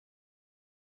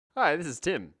Hi, this is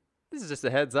Tim. This is just a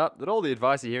heads up that all the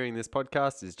advice you're hearing in this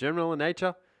podcast is general in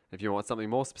nature. If you want something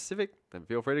more specific, then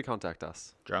feel free to contact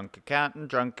us. Drunk accountant,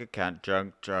 drunk accountant,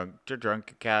 drunk accountant, drunk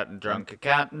accountant, drunk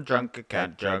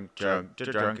accountant,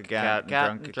 drunk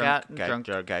accountant,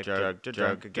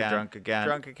 drunk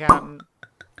accountant.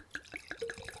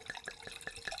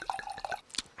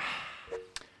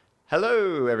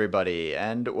 Hello, everybody,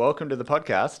 and welcome to the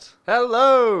podcast.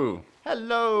 Hello!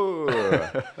 Hello.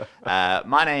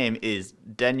 My name is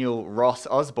Daniel Ross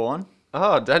Osborne.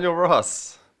 Oh, Daniel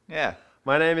Ross. Yeah.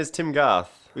 My name is Tim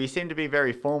Garth. We seem to be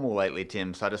very formal lately,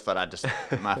 Tim, so I just thought I'd just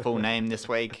my full name this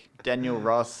week. Daniel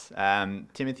Ross,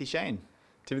 Timothy Shane.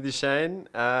 Timothy Shane.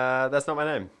 That's not my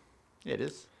name. Yeah, it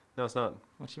is. No, it's not.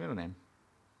 What's your middle name?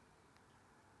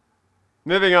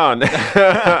 Moving on.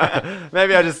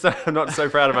 Maybe I'm not so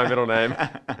proud of my middle name.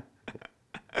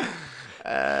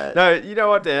 No, you know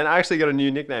what, Dan? I actually got a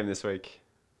new nickname this week.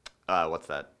 What's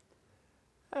that?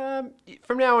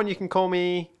 From now on, you can call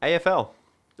me AFL.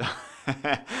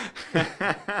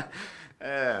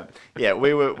 Yeah,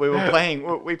 we were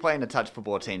playing a touch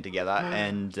football team together,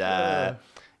 and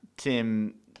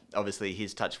Tim, obviously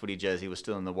his touch footy jersey was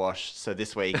still in the wash, so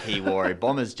this week he wore a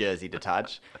Bombers jersey to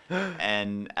touch,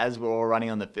 and as we were all running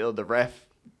on the field, the ref,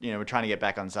 we're trying to get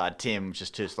back on side. Tim was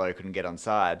just too slow, couldn't get on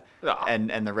side,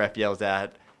 and the ref yells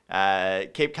out,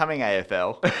 "Keep coming,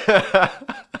 AFL."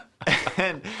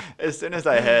 And as soon as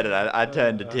I heard it, I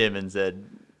turned to Tim and said,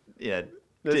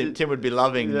 Tim would be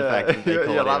loving the fact that they called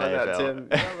him AFL. Tim.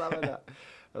 You're loving that.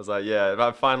 I was like, yeah,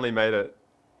 I finally made it.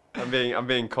 I'm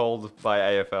being called by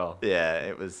AFL. Yeah,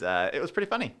 it was pretty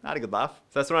funny. I had a good laugh.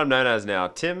 So that's what I'm known as now,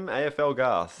 Tim AFL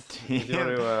Garth. If you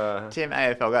want to, Tim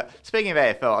AFL Garth. Speaking of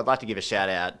AFL, I'd like to give a shout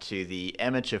out to the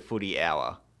Amateur Footy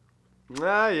Hour.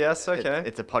 Ah, yes, okay.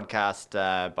 It's a podcast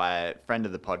by a friend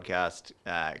of the podcast,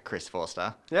 Chris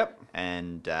Forster. Yep.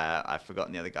 And I've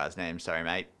forgotten the other guy's name. Sorry,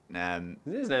 mate. Is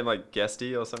his name like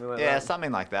Guesty or something like that? Yeah,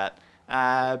 something like that.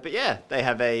 But yeah, they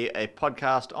have a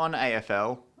podcast on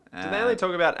AFL. Do they only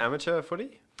talk about amateur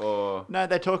footy? Or No,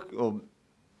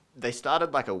 they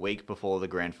started like a week before the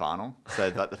grand final. So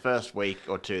like the first week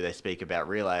or two, they speak about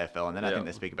real AFL, and then I think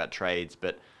they speak about trades.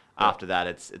 But after that,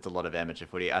 it's a lot of amateur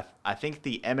footy. I think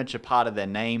the amateur part of their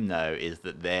name, though, is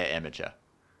that they're amateur.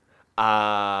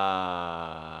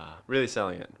 really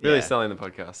selling it. Really Yeah. selling the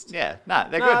podcast. Yeah,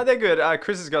 they're No, good. they're good.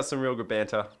 Chris has got some real good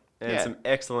banter and Yeah. some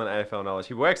excellent AFL knowledge.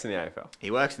 He works in the AFL. He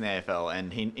works in the AFL,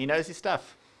 and he knows his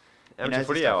stuff. He Amateur knows his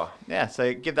Footy stuff. Hour. Yeah,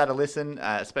 so give that a listen,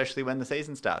 especially when the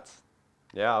season starts.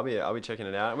 Yeah, I'll be checking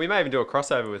it out. We may even do a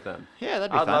crossover with them. Yeah,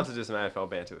 that'd be I'd fun. love to do some AFL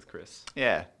banter with Chris.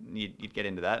 Yeah, you'd get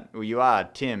into that. Well, you are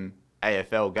Tim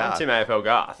AFL Garth. I'm Tim AFL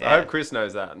Garth. Yeah. I hope Chris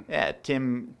knows that. Yeah,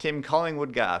 Tim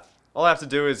Collingwood Garth. All I have to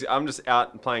do is I'm just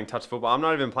out playing touch football. I'm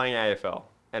not even playing AFL,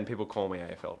 and people call me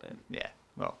AFL Dan. Yeah,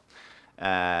 well.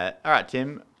 All right,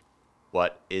 Tim.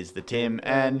 What is the Tim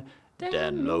and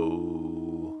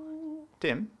Danlo?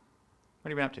 Tim, what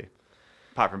have you been up to?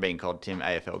 Apart from being called Tim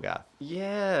AFL Garth.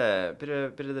 Yeah, bit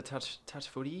of the touch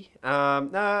footy.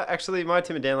 No, actually, my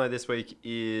Tim and Danlo this week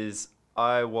is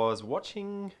I was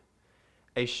watching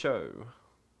a show,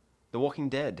 The Walking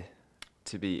Dead,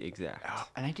 to be exact.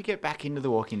 I need to get back into The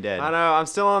Walking Dead. I know, I'm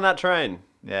still on that train.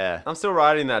 Yeah. I'm still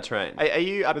riding that train. Are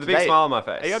you up with a to big date? smile on my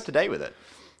face. Are you up to date with it?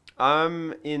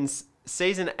 I'm in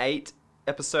season 8,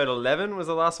 episode 11 was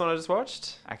the last one I just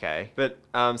watched. Okay. But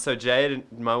so Jade,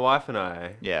 my wife, and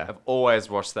I have always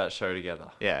watched that show together.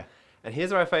 Yeah. And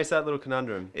here's where I face that little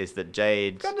conundrum. Is that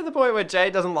Jade... Got to the point where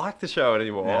Jade doesn't like the show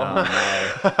anymore. Oh, no.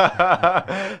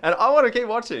 And I want to keep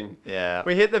watching. Yeah.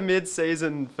 We hit the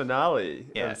mid-season finale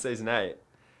Yeah. of season 8.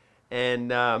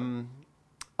 And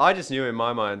I just knew in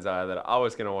my mind's eye that I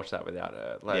was going to watch that without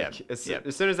her. Like, as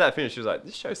soon as that finished, she was like,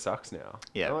 this show sucks now.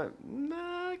 Yeah. I'm like,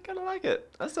 nah, I kind of like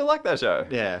it. I still like that show.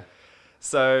 Yeah.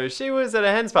 So she was at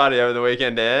a hen's party over the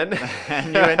weekend, Dan.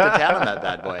 And you went to town on that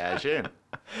bad boy, I assume.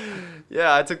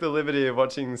 Yeah, I took the liberty of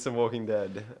watching some Walking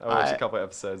Dead. I watched a couple of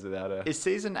episodes without her. Is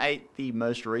season 8 the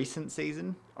most recent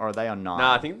season? Or are they on 9? No,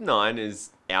 I think 9 is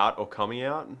out or coming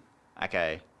out.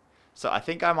 Okay. So I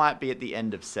think I might be at the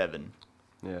end of 7.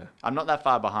 Yeah. I'm not that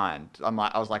far behind.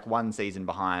 I was like one season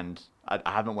behind. I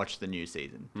haven't watched the new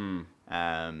season.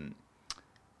 A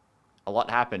lot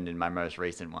happened in my most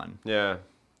recent one. Yeah.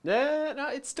 Yeah, no,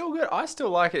 it's still good. I still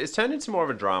like it. It's turned into more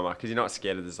of a drama because you're not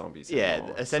scared of the zombies anymore.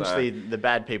 Yeah, essentially the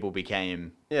bad people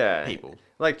became people.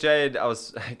 Like Jade, I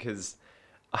was because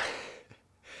I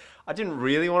didn't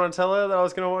really want to tell her that I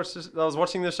was going to watch. That I was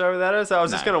watching the show without her, so I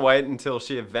was just going to wait until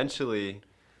she eventually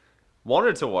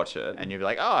wanted to watch it. And you'd be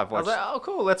like, "Oh, I've watched." I was like, "Oh,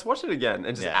 cool, let's watch it again,"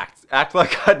 and just act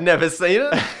like I'd never seen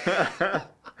it.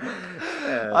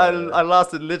 I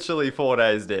lasted literally 4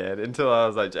 days, Dan, until I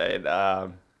was like, Jane,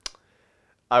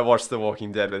 I watched The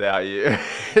Walking Dead without you.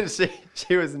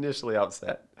 she was initially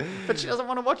upset. But she doesn't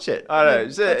want to watch it. I know.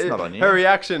 That's not on you. Her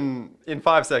reaction in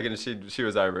 5 seconds, she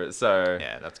was over it. So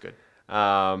Yeah, that's good.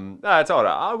 I told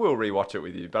her I will rewatch it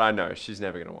with you, but I know she's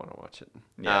never gonna want to watch it.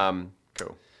 Yeah.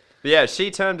 Cool. But yeah,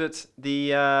 she termed it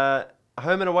the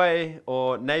Home and Away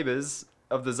or Neighbours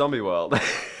of the zombie world.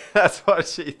 That's what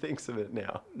she thinks of it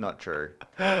now. Not true.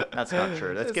 That's not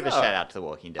true. Let's It's give a not. shout out to The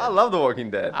Walking Dead. I love The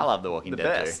Walking Dead. I love The Walking The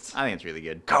Dead best. too. I think it's really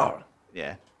good. Carl.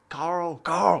 Yeah. Carl.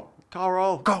 Carl.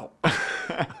 Carl. Carl.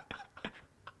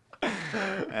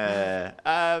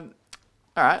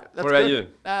 All right. That's What about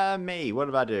good. Me. What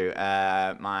did I do?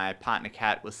 My partner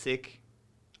Kat was sick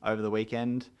over the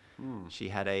weekend.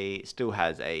 She still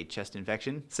has a chest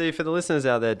infection. See, for the listeners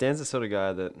out there, Dan's the sort of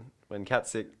guy that when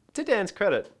Kat's sick, to Dan's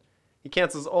credit, he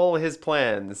cancels all his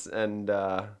plans and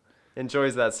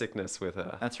enjoys that sickness with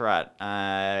her. That's right.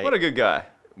 What a good guy.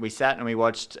 We sat and we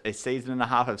watched a season and a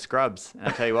half of Scrubs, and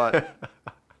I tell you what,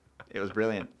 it was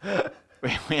brilliant. We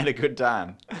had a good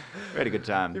time. We had a good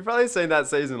time. You've probably seen that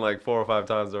season like 4 or 5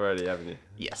 times already, haven't you?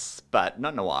 Yes, but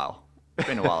not in a while. It's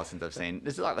been a while since I've seen.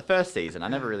 This is like the first season. I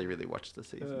never really watched the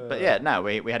season. But yeah, no,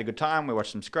 we had a good time. We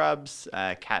watched some Scrubs.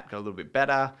 Kat got a little bit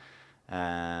better.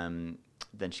 Then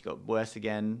she got worse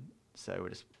again. So we're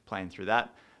just playing through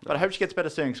that. But I hope she gets better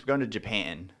soon because we're going to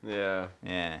Japan. Yeah.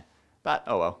 Yeah. But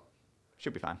oh well.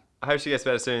 Should be fine. I hope she gets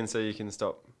better soon so you can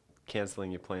stop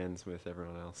cancelling your plans with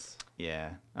everyone else.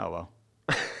 Yeah. Oh well.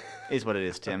 Is what it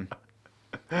is, Tim.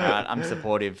 All right, I'm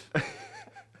supportive.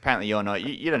 Apparently you're not.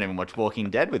 You don't even watch Walking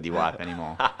Dead with your wife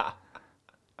anymore. All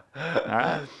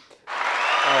right.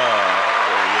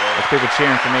 There's people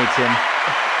cheering for me,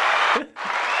 Tim.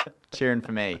 Cheering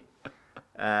for me.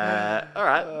 All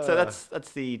right. So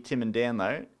that's the Tim and Dan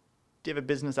though. Do you have a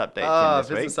business update, Tim, this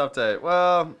business week? update.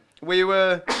 Well, we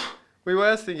were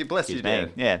thinking, bless you, Excuse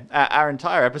me. Dan. Yeah. Our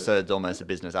entire episode's almost a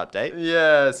business update.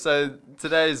 Yeah, so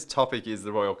today's topic is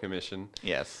the Royal Commission.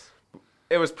 Yes.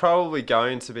 It was probably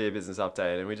going to be a business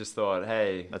update, and we just thought,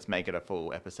 hey, Let's make it a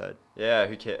full episode. yeah,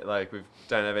 who cares? Like, we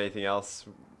don't have anything else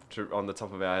on the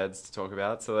top of our heads to talk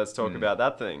about, so let's talk about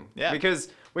that thing. Yeah. Because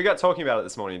we got talking about it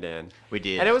this morning, Dan. We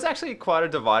did. And it was actually quite a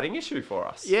dividing issue for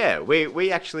us. Yeah,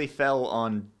 we actually fell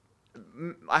on,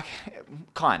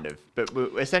 kind of, but we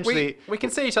essentially We can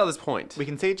see each other's point. we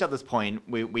can see each other's point.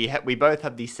 We both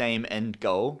have the same end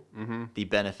goal, the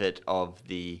benefit of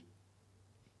the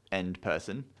end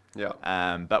person.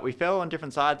 Yeah. But we fell on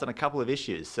different sides on a couple of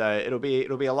issues, so it'll be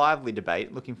a lively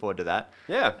debate. Looking forward to that.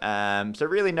 Yeah. So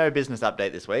really, no business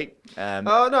update this week. Oh,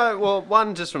 no. Well,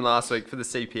 one just from last week for the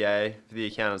CPA, for the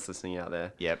accountants listening out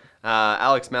there. Yep.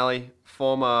 Alex Malley,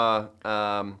 former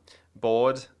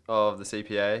board of the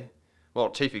CPA, well,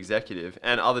 chief executive,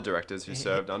 and other directors who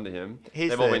served under him,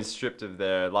 they've all been stripped of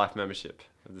their life membership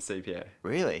of the CPA.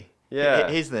 Really? Yeah.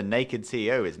 He's the naked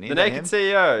CEO, isn't he? The Is that naked him?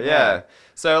 CEO, yeah. Yeah.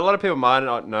 So a lot of people might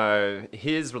not know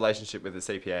his relationship with the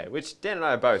CPA, which Dan and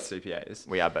I are both CPAs.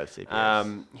 We are both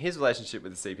CPAs. His relationship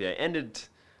with the CPA ended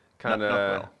kind Not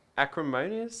of well.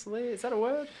 acrimoniously. Is that a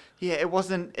word? Yeah, it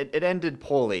wasn't. It ended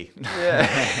poorly.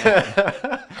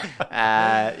 Yeah.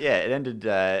 Yeah, it ended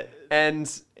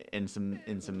And in some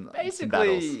battles.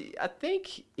 basically, I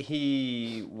think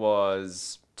he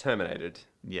was terminated.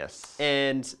 Yes.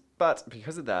 But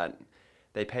because of that,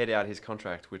 they paid out his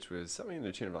contract, which was something in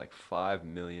the tune of like $5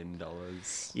 million.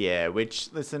 Yeah,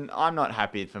 which listen, I'm not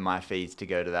happy for my fees to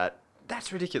go to that.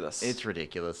 That's ridiculous. It's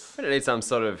ridiculous. We don't need some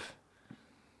sort of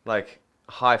like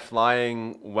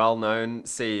high-flying, well-known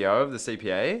CEO of the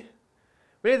CPA.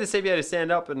 We need the CPA to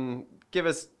stand up and give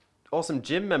us awesome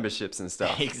gym memberships and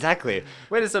stuff. Exactly.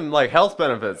 We need some like health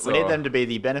benefits. We need them to be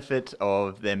the benefit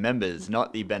of their members,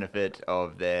 not the benefit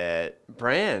of their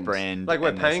brand. Brand Like we're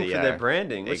and the paying for CEO. their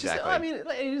branding. Which Exactly. Is, I mean,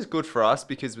 it is good for us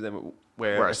because then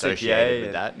we're a associated CPA with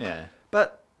and- that. Yeah.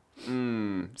 But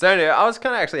so anyway, I was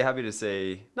kind of actually happy to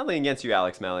see. Nothing against you,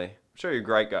 Alex Malley. I'm sure you're a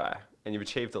great guy and you've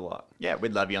achieved a lot. Yeah,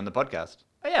 we'd love you on the podcast.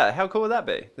 Oh, yeah, how cool would that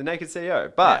be? The naked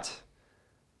CEO. But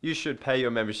you should pay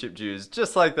your membership dues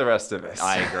just like the rest of us.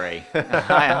 I agree.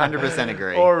 I 100%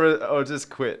 agree. or just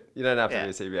quit. You don't have to Yeah. be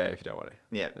a CBA if you don't want to.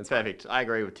 Yeah, That's perfect. I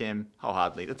agree with Tim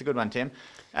wholeheartedly. That's a good one, Tim.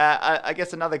 I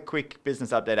guess another quick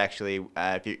business update, actually.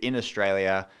 If you're in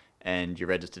Australia and you're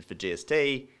registered for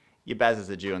GST, your BASs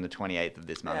are due on the 28th of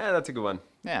this month. Yeah, that's a good one.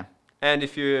 Yeah. And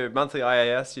if your monthly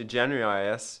IAS, your January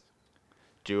IAS,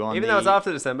 Due on even though it's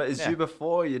after December, is Yeah. due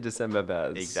before your December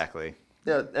BAS. Exactly.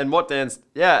 Yeah, and what Dan's...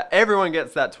 Yeah, everyone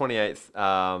gets that 28th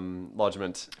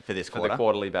lodgement For this for quarter. the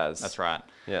quarterly Baz. That's right.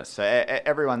 Yes. So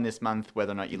everyone this month,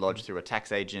 whether or not you lodge through a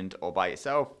tax agent or by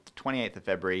yourself, the 28th of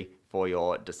February for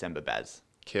your December Baz.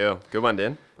 Cool. Good one,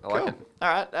 Dan. I like it.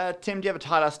 All right. Tim, do you have a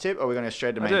tight ass tip or are we going to go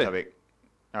straight to the I main do. topic?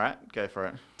 All right. Go for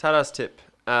it. Tada's tip.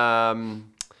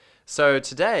 So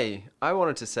today, I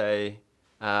wanted to say,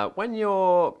 when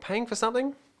you're paying for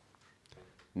something,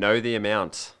 know the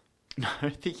amount. Know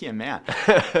the amount.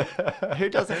 Who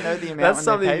doesn't know the amount That's when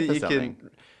something they pay that for you something? can,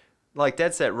 like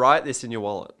dead set, write this in your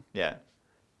wallet. Yeah.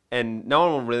 And no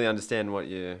one will really understand what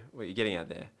you're getting at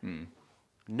there.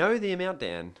 Know the amount,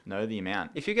 Dan. Know the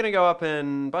amount. If you're going to go up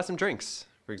and buy some drinks,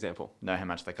 for example, Know how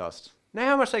much they cost. know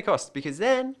how much they cost, because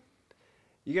then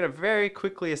you're going to very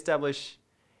quickly establish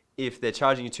if they're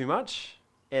charging you too much.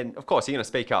 And of course, you're going to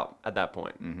speak up at that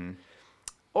point. Mm-hmm.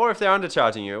 Or if they're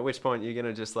undercharging you, at which point you're going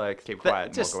to just like Keep quiet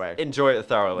and just walk away. enjoy it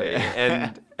thoroughly. Yeah.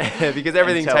 And because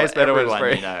everything tell tastes better when it's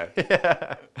everyone free. you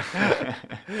know. Yeah.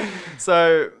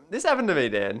 So this happened to me,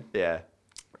 Dan, Yeah.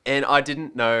 and I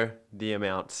didn't know the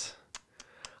amount.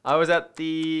 I was at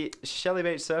the Shelley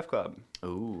Beach Surf Club.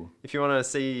 Ooh. If you want to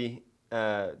see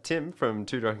Tim from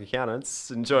Two Drunk Accountants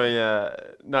enjoying a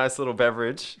nice little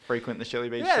beverage, Frequent the Shelley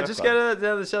Beach yeah, Surf just Club. go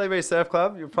down to the Shelley Beach Surf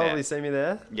Club. You'll probably Yeah. see me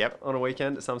there. Yep. On a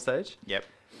weekend at some stage. Yep.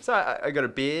 So I got a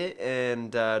beer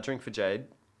and drink for Jade,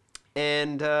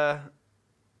 and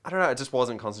I don't know, it just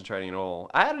wasn't concentrating at all.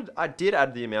 I did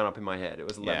add the amount up in my head. It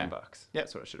was $11. Yeah. Yep.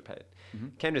 That's what I should have paid.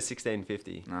 Mhm. Came to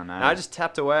 $16.50. Oh, no. And I just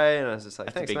tapped away, and I was just like,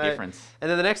 That's "Thanks, a big mate." difference. And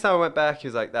then the next time I went back, he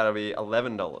was like, "That'll be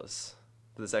 $11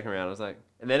 for the second round." I was like,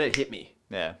 and then it hit me.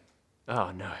 Yeah.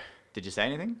 Oh no. Did you say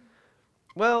anything?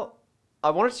 Well, I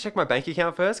wanted to check my bank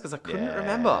account first because I couldn't Yeah,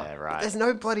 remember. right. But there's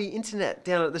no bloody internet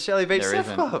down at the Shelley Beach There Surf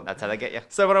isn't. Club. That's how they get you.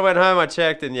 So when I went home, I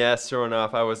checked, and yes, sure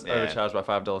enough, I was Yeah. overcharged by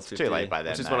 $5.50. Too late by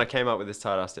then, Which is though. when I came up with this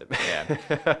tight ass tip. Yeah.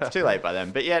 It's too late by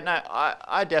then. But yeah, no,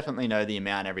 I definitely know the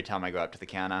amount every time I go up to the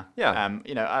counter. Yeah.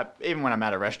 You know, even when I'm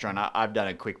at a restaurant, I've done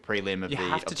a quick prelim of You the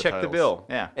have to of the check the totals. bill.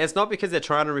 Yeah. And it's not because they're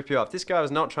trying to rip you off. This guy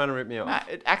was not trying to rip me off. Nah,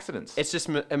 Oh. accidents. It's just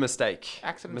a mistake.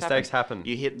 Accidents Mistakes happen.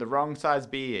 You hit the wrong size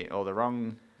beer or the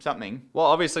wrong something. Well,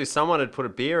 obviously someone had put a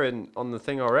beer in on the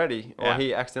thing already, or Yeah.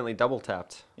 he accidentally double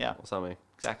tapped. Yeah. Or something.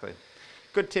 Exactly.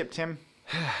 Good tip, Tim.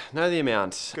 Know the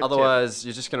amount. Good Otherwise,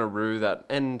 you're just going to rue that.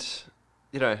 And,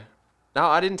 you know, no,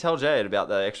 I didn't tell Jade about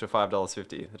the extra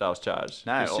 $5.50 that I was charged.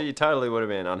 No. 'Cause she totally would have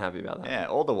been unhappy about that. Yeah,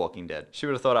 or The Walking Dead. She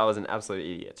would have thought I was an absolute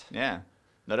idiot. Yeah.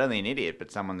 Not only an idiot, but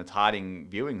someone that's hiding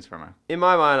viewings from her. In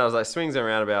my mind, I was like, swings and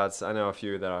roundabouts. I know a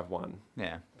few that I've won.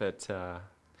 Yeah. But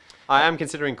I am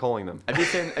considering calling them. Have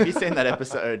you seen that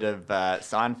episode of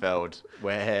Seinfeld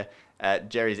where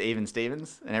Jerry's even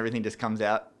Stevens and everything just comes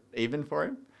out even for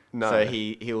him? No. So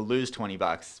he'll lose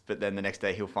 $20, but then the next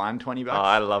day he'll find $20. Oh,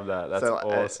 I love that. That's So,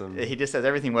 awesome. He just says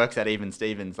everything works out even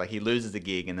Stevens. Like he loses a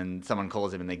gig and then someone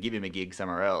calls him and they give him a gig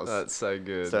somewhere else. That's so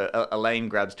good. So Elaine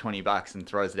grabs $20 and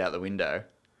throws it out the window.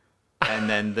 And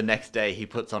then the next day he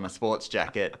puts on a sports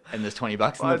jacket and there's $20 in the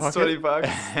That's pocket. $20.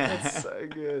 That's so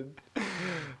good.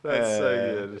 That's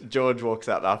so good. George walks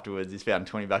up afterwards. He's found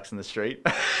 $20 in the street.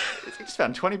 He's just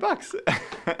found $20.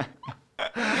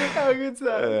 How good's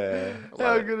that? How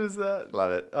love it. good is that?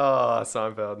 Love it. Oh,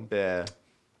 Seinfeld. Yeah.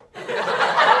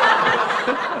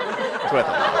 It's worth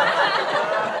it.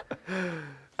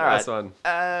 All right. Nice one.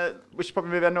 We should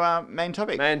probably move on to our main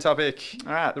topic. Main topic.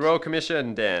 All right. The Royal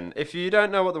Commission, Dan. If you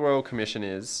don't know what the Royal Commission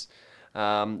is,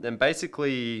 then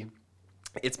basically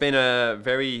it's been a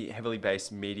very heavily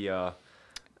based media.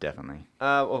 Definitely.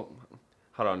 Well,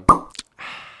 hold on.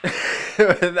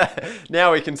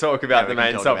 Now we can talk about the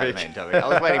main topic. I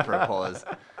was waiting for a pause.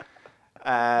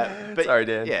 But Sorry,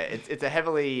 Dan. Yeah, it's a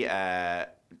heavy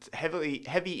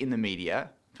in the media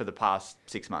for the past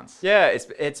 6 months. Yeah,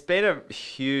 it's been a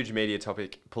huge media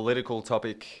topic, political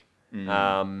topic,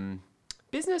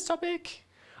 business topic.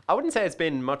 I wouldn't say it's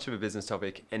been much of a business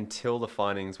topic until the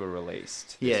findings were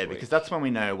released. this Yeah, week. because that's when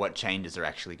we know what changes are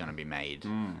actually going to be made,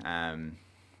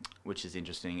 which is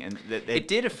interesting. And it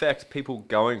did affect people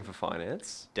going for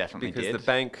finance. Definitely because did.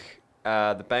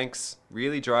 the banks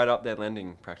really dried up their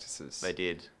lending practices. They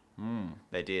did.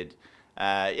 They did.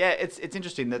 Yeah, it's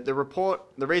interesting that the report.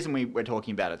 The reason we're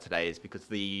talking about it today is because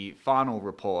the final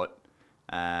report.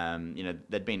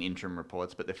 There'd been interim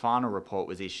reports, but the final report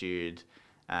was issued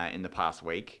in the past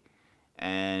week,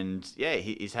 and yeah,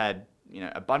 he's had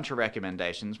a bunch of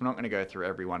recommendations. We're not going to go through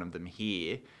every one of them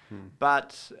here,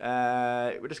 but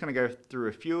we're just going to go through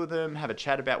a few of them, have a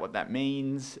chat about what that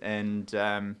means, and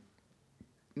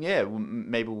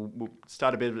maybe we'll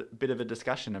start a bit of a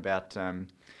discussion about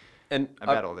And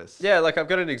about all this. Yeah, like I've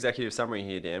got an executive summary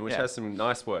here, Dan, which Yeah. has some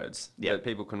nice words Yeah. that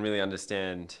people can really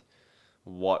understand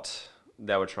what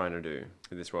they were trying to do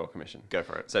with this Royal Commission. Go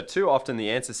for it. So too often the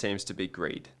answer seems to be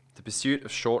greed, the pursuit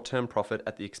of short-term profit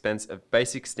at the expense of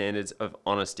basic standards of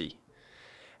honesty.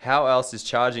 How else is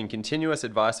charging continuous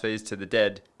advice fees to the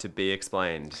dead to be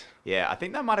explained? Yeah, I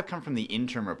think that might have come from the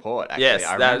interim report, actually. Yes,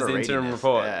 I that is remember the reading interim this.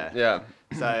 report. Yeah.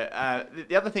 So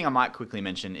the other thing I might quickly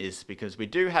mention is because we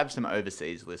do have some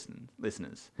overseas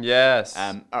listeners. Yes.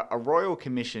 A royal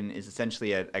commission is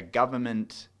essentially a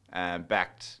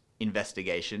government-backed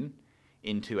investigation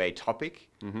into a topic.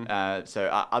 Mm-hmm. So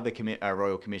other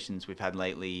royal commissions we've had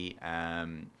lately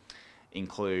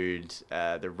include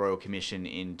the Royal Commission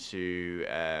into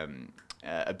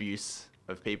abuse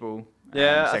of people.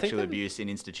 Yeah, I think sexual that- abuse in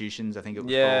institutions, I think it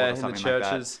was Yeah, called, or in the something like that.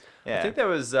 churches. Yeah. I think there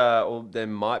was, or there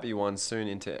might be one soon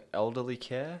into elderly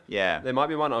care. Yeah. There might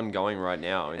be one ongoing right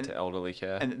now into elderly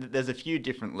care. And there's a few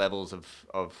different levels of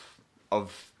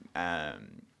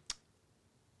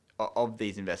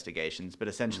these investigations, but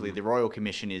essentially the Royal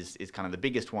Commission is kind of the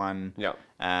biggest one. Yeah.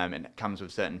 And it comes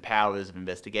with certain powers of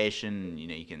investigation. You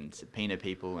know, you can subpoena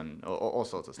people and all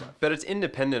sorts of stuff. But it's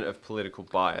independent of political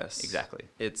bias. Exactly.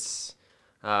 It's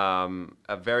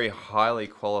a very highly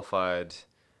qualified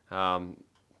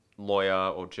lawyer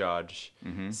or judge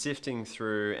sifting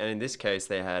through, and in this case,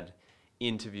 they had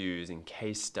interviews and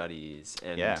case studies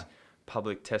and Yeah.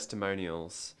 public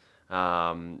testimonials.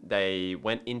 They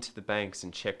went into the banks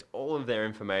and checked all of their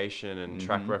information and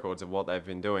track records of what they've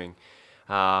been doing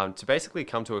to basically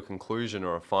come to a conclusion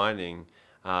or a finding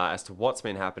as to what's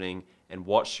been happening and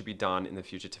what should be done in the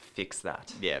future to fix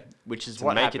that. Yeah, which is To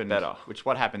what make it happened. better.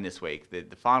 What happened this week? The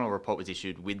final report was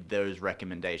issued with those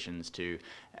recommendations to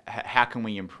how can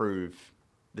we improve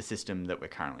the system that we're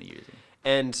currently using.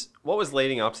 And what was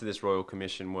leading up to this Royal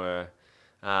Commission were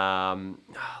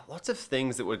lots of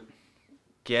things that were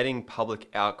getting public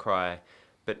outcry,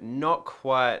 but not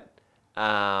quite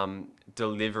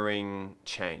delivering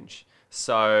change.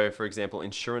 So, for example,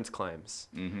 insurance claims.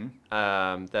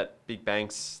 That big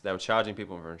banks, they were charging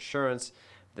people for insurance.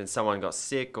 Then someone got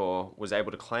sick or was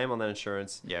able to claim on that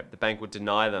insurance. Yep. The bank would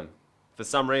deny them for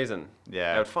some reason.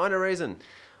 Yeah. They would find a reason.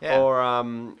 Yeah.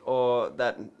 Or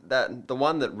that the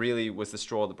one that really was the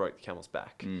straw that broke the camel's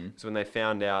back. So when they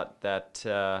found out that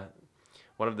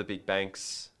one of the big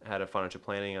banks had a financial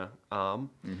planning arm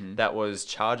that was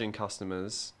charging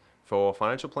customers for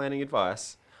financial planning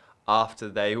advice after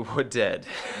they were dead.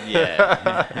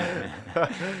 Yeah.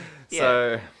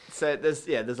 So So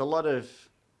there's a lot of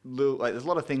there's a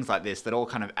lot of things like this that all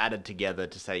kind of added together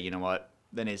to say, you know what,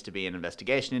 there needs to be an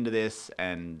investigation into this,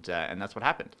 and that's what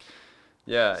happened.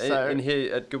 yeah, So- in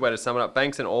here, a good way to sum it up: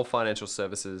 banks and all financial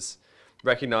services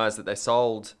recognized that they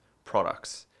sold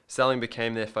products. Selling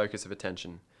became their focus of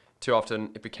attention. Too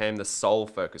often, it became the sole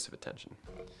focus of attention.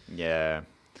 Yeah.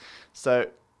 So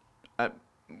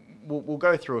we'll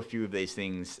go through a few of these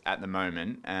things at the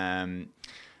moment.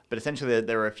 But essentially,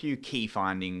 there are a few key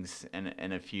findings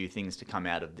and a few things to come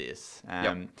out of this.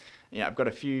 Yeah, I've got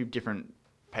a few different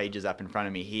pages up in front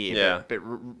of me here. Yeah. But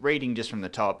reading just from the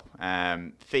top,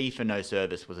 fee for no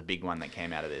service was a big one that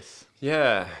came out of this.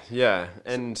 Yeah, yeah.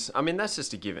 And I mean, that's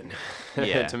just a given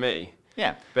Yeah. to me.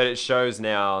 Yeah. But it shows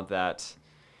now that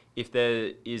if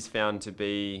there is found to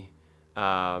be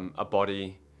a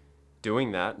body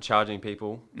doing that, charging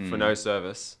people for no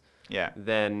service, Yeah.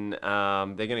 then they're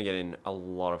going to get in a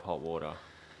lot of hot water.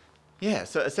 Yeah,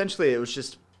 so essentially it was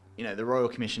just, the Royal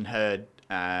Commission heard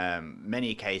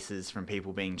many cases from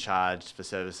people being charged for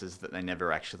services that they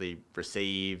never actually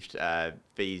received,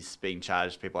 fees being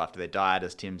charged people after they died,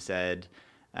 as Tim said.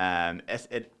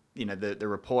 The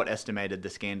report estimated the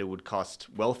scandal would cost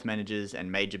wealth managers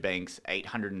and major banks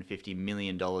 $850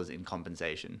 million in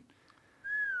compensation.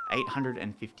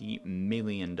 $850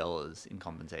 million in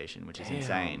compensation, which is Damn.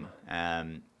 insane.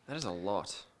 That is a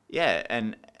lot. Yeah,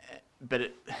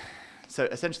 so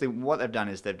essentially what they've done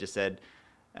is they've just said,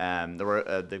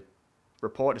 the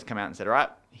report has come out and said, all right,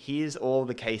 here's all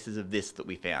the cases of this that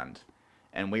we found.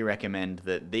 And we recommend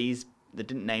that they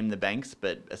didn't name the banks,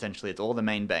 but essentially it's all the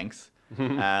main banks,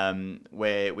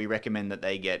 where we recommend that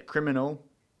they get criminal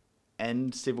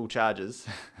and civil charges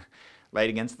laid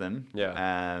against them.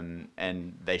 Yeah.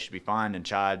 And they should be fined and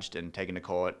charged and taken to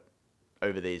court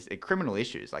over these criminal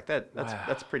issues. Like that. Wow.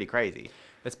 That's pretty crazy.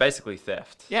 It's basically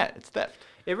theft. Yeah, it's theft.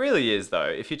 It really is, though.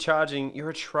 If you're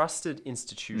a trusted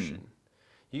institution.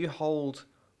 You hold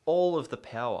all of the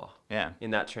power Yeah. in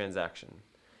that transaction.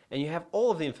 And you have all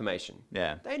of the information.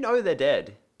 Yeah. They know they're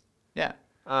dead. Yeah.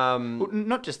 Well,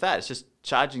 not just that. It's just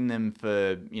charging them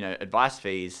for advice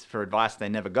fees for advice they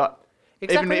never got.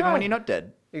 Exactly even right. when you're not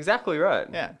dead. Exactly right.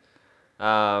 Yeah.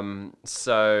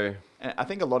 So And I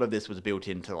think a lot of this was built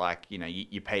into like,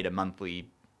 you paid a monthly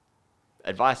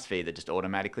advice fee that just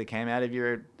automatically came out of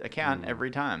your account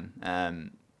every time.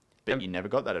 But And- you never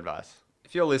got that advice.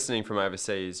 if you're listening from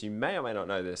overseas, you may or may not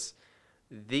know this.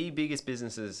 The biggest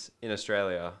businesses in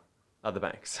Australia are the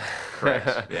banks.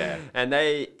 Correct, yeah. And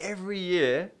they, every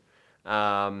year,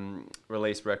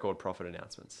 release record profit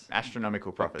announcements.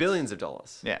 Astronomical profits. Billions of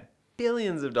dollars. Yeah.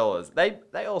 Billions of dollars.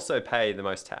 They also pay the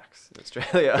most tax in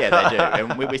Australia. Yeah, they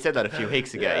do. And we said that a few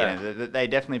weeks ago. Yeah. They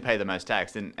definitely pay the most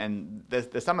tax. And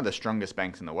they're some of the strongest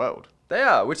banks in the world. They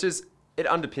are, it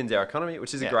underpins our economy,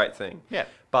 which is a Yeah. great thing. Yeah.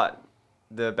 But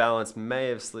the balance may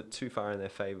have slipped too far in their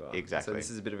favour. Exactly. So this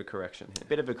is a bit of a correction here.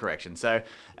 Bit of a correction. So,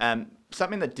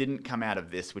 something that didn't come out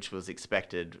of this, which was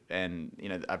expected, and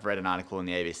I've read an article in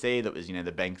the ABC that was,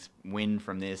 the banks win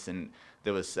from this, and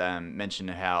there was mention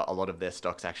of how a lot of their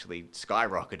stocks actually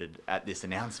skyrocketed at this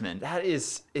announcement.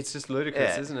 It's just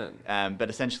ludicrous, Yeah. isn't it? But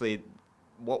essentially,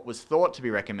 what was thought to be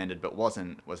recommended but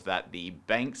wasn't was that the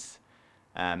banks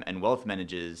and wealth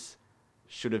managers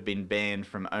should have been banned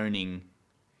from owning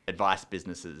advice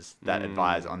businesses that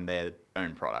advise on their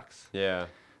own products. Yeah.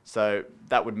 So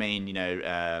that would mean,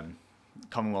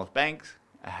 Commonwealth Bank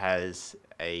has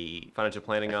a Financial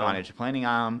planning arm. financial planning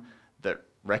arm that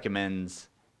recommends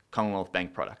Commonwealth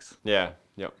Bank products, Yeah.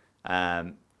 Yep.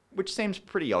 which seems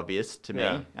pretty obvious to me.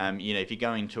 Yeah. If you're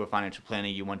going to a financial planner,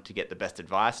 you want to get the best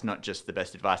advice, not just the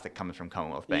best advice that comes from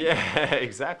Commonwealth Bank. Yeah,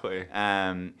 exactly.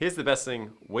 Um, Here's the best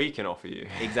thing we can offer you.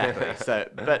 exactly. So,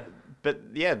 but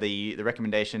yeah, the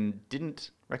recommendation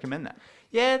didn't recommend that.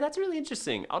 Yeah, that's really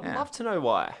interesting. I'd Yeah. love to know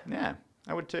why. Yeah,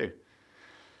 I would too.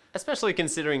 Especially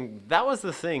considering that was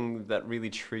the thing that really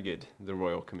triggered the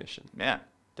Royal Commission. Yeah,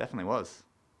 definitely was.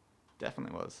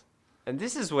 Definitely was. And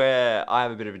this is where I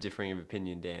have a bit of a differing of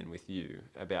opinion, Dan, with you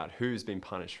about who's been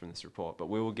punished from this report, but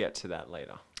we will get to that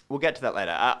later. We'll get to that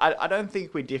later. I don't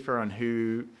think we differ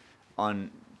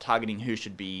on targeting who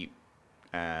should be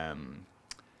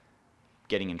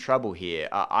getting in trouble here.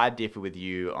 I differ with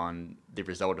you on the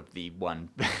result of the one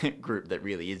group that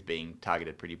really is being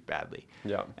targeted pretty badly.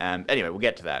 Yeah. Anyway, we'll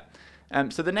get to that.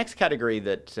 So the next category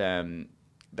that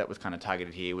that was kind of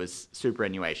targeted here was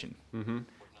superannuation. Mm-hmm.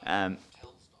 Hotels.com.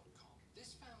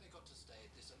 This family got to stay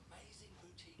at this amazing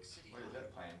boutique city. What is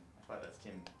that playing? I thought that's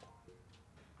Tim.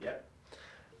 Yep.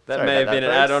 That Sorry may have about been an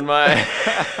that, ad on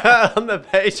my on the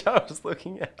page I was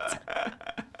looking at.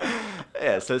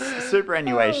 Yeah, so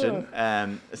superannuation.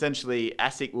 Essentially,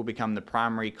 ASIC will become the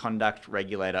primary conduct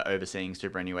regulator overseeing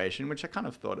superannuation, which I kind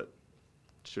of thought it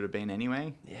should have been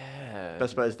anyway. Yeah. But I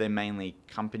suppose they're mainly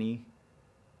company.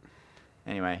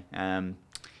 Anyway,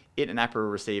 it and APRA will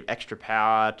receive extra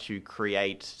power to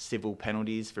create civil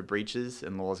penalties for breaches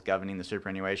and laws governing the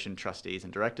superannuation trustees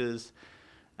and directors.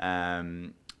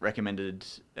 Recommended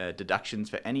deductions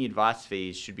for any advice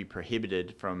fees should be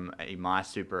prohibited from a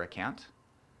MySuper account.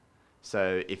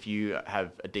 So if you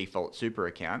have a default super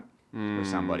account with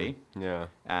somebody, Yeah.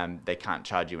 they can't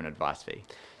charge you an advice fee.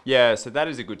 Yeah, so that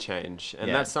is a good change. And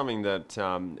Yeah. that's something that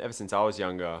ever since I was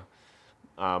younger,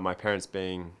 my parents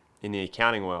being in the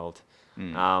accounting world,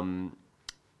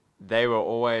 they were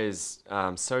always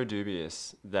so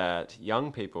dubious that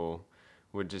young people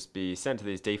would just be sent to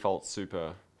these default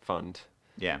super fund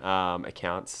Yeah.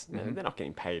 accounts. They're not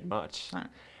getting paid much. No.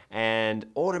 And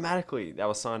automatically they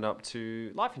were signed up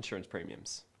to life insurance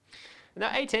premiums. And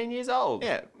they're 18 years old.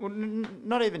 Yeah, well,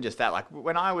 not even just that. Like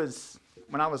when I was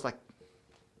like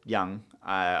young,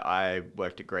 I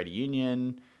worked at Greater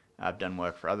Union. I've done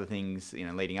work for other things,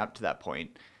 leading up to that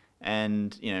point,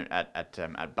 and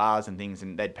at bars and things,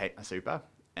 and they'd pay my super,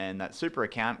 and that super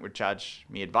account would charge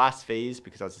me advice fees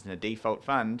because I was in a default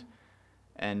fund,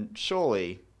 and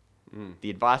surely the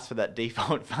advice for that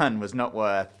default fund was not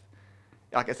worth.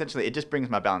 Like essentially, it just brings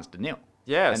my balance to nil.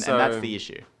 Yeah, and so that's the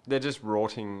issue. They're just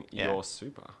rorting Yeah. your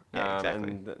super. Yeah, exactly.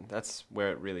 And that's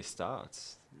where it really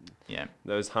starts. Yeah.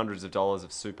 Those hundreds of dollars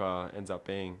of super ends up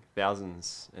being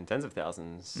thousands and tens of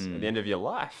thousands Mm. at the end of your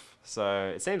life.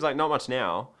 So it seems like not much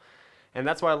now. And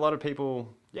that's why a lot of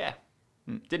people,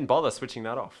 didn't bother switching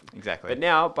that off. Exactly. But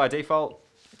now, by default,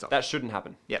 It's off. that shouldn't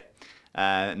happen. Yep.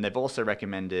 And they've also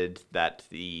recommended that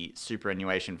the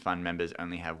superannuation fund members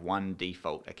only have one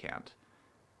default account,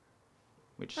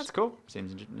 which That's cool.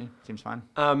 seems fine.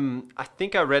 I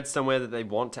think I read somewhere that they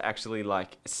want to actually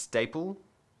staple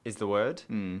is the word,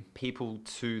 people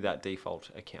to that default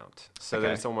account. So that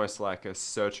Okay. it's almost like a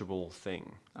searchable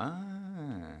thing,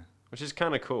 Ah, which is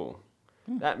kind of cool.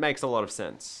 That makes a lot of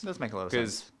sense. does make a lot of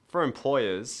Because sense. for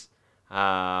employers,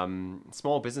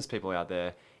 small business people out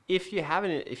there, if you have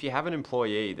an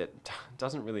employee that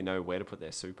doesn't really know where to put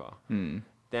their super,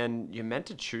 then you're meant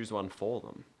to choose one for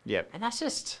them. Yep. And that's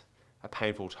just a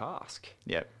painful task.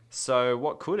 Yep. So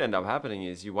what could end up happening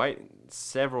is you wait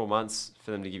several months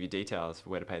for them to give you details for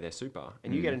where to pay their super,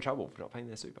 and you get in trouble for not paying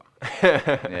their super.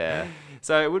 Yeah.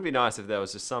 So it would be nice if there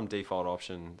was just some default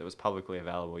option that was publicly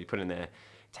available. You put in their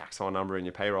tax file number in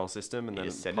your payroll system, and then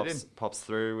just it send it in. pops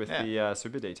through with Yeah. the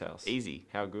super details. Easy.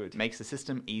 How good. Makes the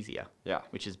system easier. Yeah.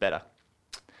 Which is better.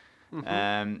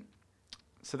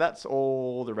 So that's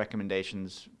all the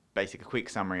recommendations. Basic, a quick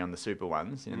summary on the super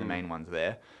ones, the main ones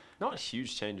there. Not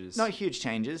huge changes. No huge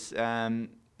changes.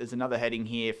 There's another heading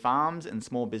here, farms and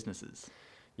small businesses.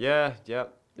 Yeah,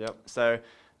 yep. So,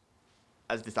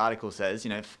 as this article says,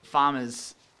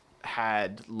 farmers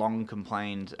had long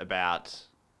complained about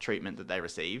treatment that they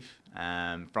receive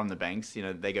from the banks.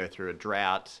 They go through a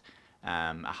drought,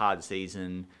 a hard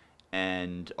season,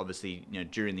 and obviously,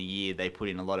 during the year they put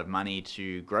in a lot of money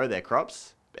to grow their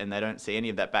crops, and they don't see any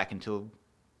of that back until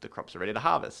the crops are ready to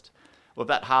harvest. Well, if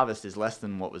that harvest is less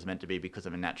than what was meant to be because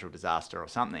of a natural disaster or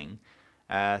something,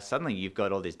 suddenly you've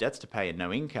got all these debts to pay and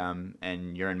no income,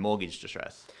 and you're in mortgage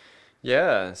distress.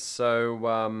 Yeah, so,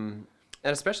 and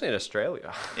especially in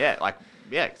Australia. Yeah,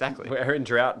 exactly. We're in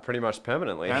drought pretty much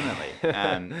permanently.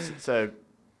 So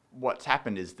what's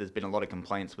happened is there's been a lot of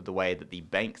complaints with the way that the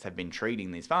banks have been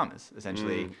treating these farmers.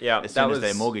 Essentially, as soon as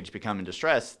their mortgage become in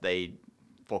distress, they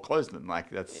foreclose them.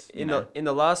 That's in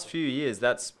the last few years,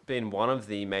 that's been one of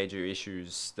the major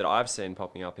issues that I've seen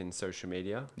popping up in social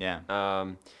media.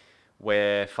 Yeah.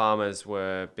 Where farmers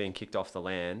were being kicked off the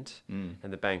land, and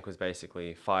the bank was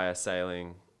basically fire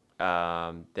sailing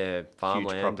their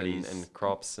farmland and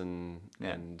crops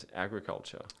and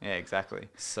agriculture. Yeah, exactly.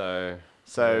 So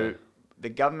the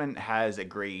government has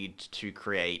agreed to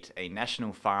create a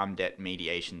national farm debt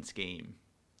mediation scheme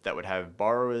that would have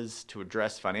borrowers to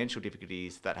address financial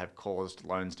difficulties that have caused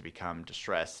loans to become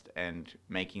distressed, and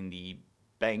making the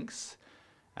banks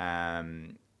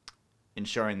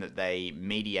ensuring that they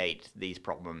mediate these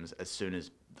problems as soon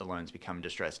as the loans become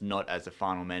distressed, not as a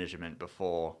final management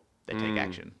before they take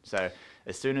action. So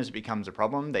as soon as it becomes a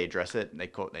problem, they address it, they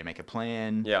make a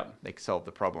plan, they solve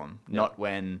the problem, not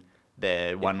when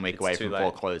they're 1 week away from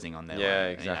foreclosing on their loan. Yeah,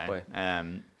 exactly.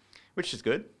 Which is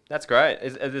good. That's great.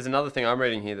 There's another thing I'm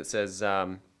reading here that says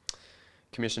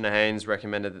Commissioner Haynes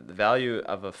recommended that the value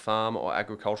of a farm or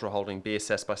agricultural holding be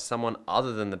assessed by someone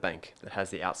other than the bank that has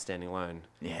the outstanding loan.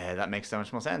 Yeah, that makes so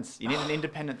much more sense. You need an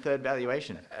independent third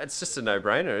valuation. It's just a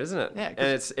no-brainer, isn't it? Yeah.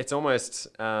 And it's almost,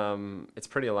 it's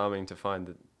pretty alarming to find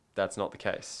that that's not the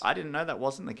case. I didn't know that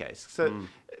wasn't the case. So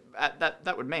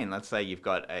that would mean, let's say you've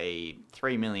got a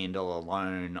 $3 million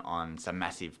loan on some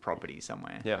massive property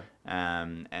somewhere. Yeah.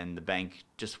 And the bank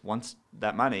just wants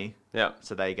that money. Yeah.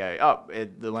 So they go,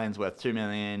 the land's worth $2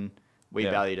 million. We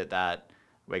valued it that.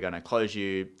 We're going to close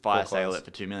you, fire sale it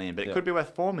for $2 million. But it could be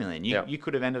worth $4 million. You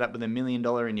could have ended up with $1 million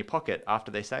in your pocket after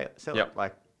they sell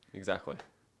it. Exactly.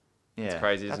 Yeah. It's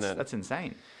crazy, isn't it? That's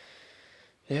insane.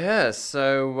 Yeah,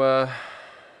 so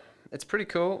it's pretty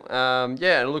cool. And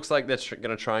it looks like they're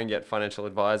going to try and get financial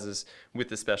advisors with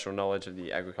the special knowledge of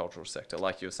the agricultural sector,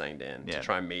 like you were saying, Dan, to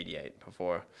try and mediate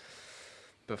before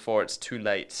it's too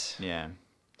late. Yeah.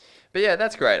 But yeah,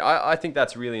 that's great. I think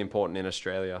that's really important in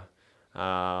Australia.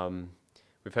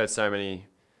 We've heard so many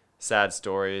sad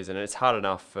stories, and it's hard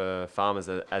enough for farmers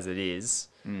as it is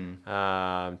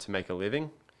to make a living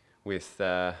with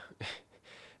the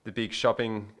big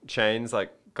shopping chains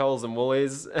like Coles and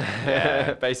Woolies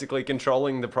basically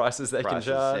controlling the prices they can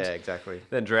charge. Yeah, exactly.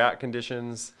 Then drought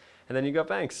conditions, and then you got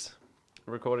banks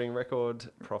recording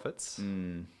record profits.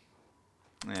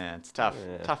 Yeah, it's tough.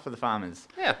 Yeah. Tough for the farmers.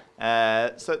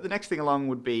 Yeah. So the next thing along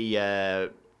would be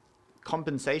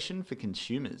compensation for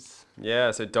consumers.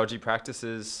 Yeah, so dodgy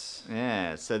practices.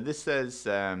 Yeah, so this says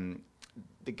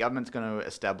the government's going to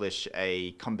establish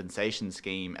a compensation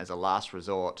scheme as a last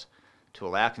resort to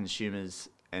allow consumers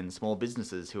and small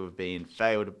businesses who have been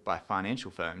failed by financial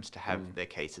firms to have their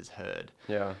cases heard.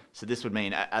 Yeah. So this would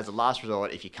mean, as a last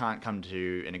resort, if you can't come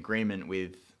to an agreement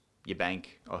with your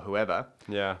bank or whoever,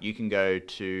 you can go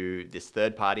to this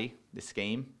third party, this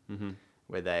scheme,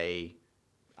 where they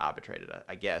arbitrate it,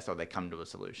 I guess, or they come to a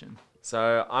solution.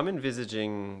 So I'm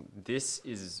envisaging this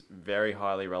is very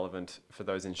highly relevant for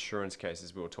those insurance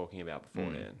cases we were talking about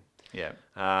before, Dan. Yeah.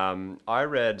 I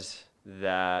read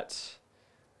that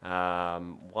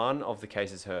one of the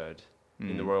cases heard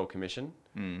in the Royal Commission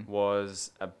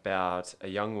was about a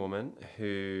young woman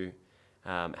who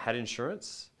had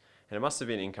insurance, and it must have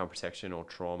been income protection or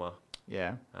trauma.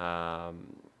 Yeah.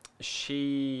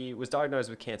 She was diagnosed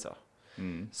with cancer.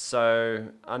 So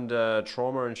under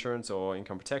trauma insurance or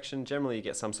income protection, generally you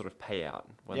get some sort of payout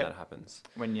when Yep. that happens.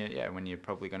 When you're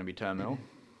probably going to be terminal.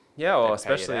 Yeah, or They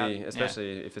pay it out.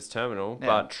 especially if it's terminal. Yeah.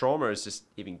 But trauma is just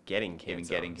even getting cancer.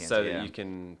 getting cancer, so that yeah. you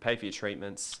can pay for your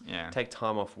treatments, Yeah. take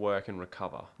time off work and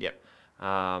recover. Yep.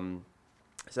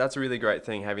 So that's a really great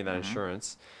thing, having that Mm-hmm.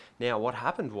 insurance. Now, what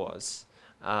happened was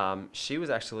she was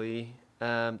actually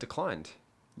declined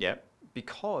Yep.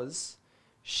 because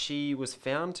she was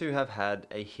found to have had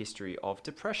a history of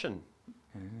depression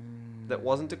that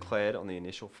wasn't declared on the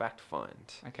initial fact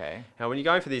find. Okay. Now, when you're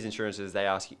going for these insurances, they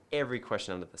ask you every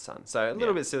question under the sun. So a little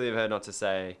Yeah. bit silly of her not to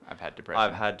say, I've had depression.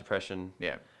 I've had depression.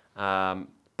 Yeah.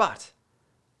 But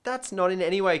that's not in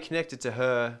any way connected to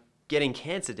her getting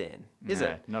cancer, Dan, is No,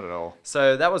 it? Not at all.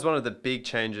 So that was one of the big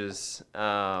changes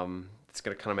that's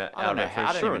going to come out I don't know of it for how.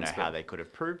 I don't even insurance. know how they could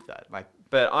have proved that. Like,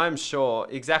 But I'm sure,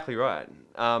 exactly right.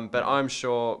 But I'm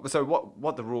sure, so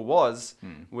what the rule was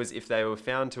if they were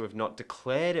found to have not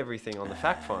declared everything on the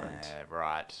fact find,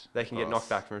 right. they can get knocked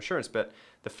back from insurance. But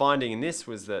the finding in this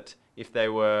was that if they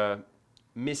were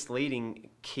misleading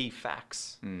key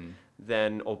facts,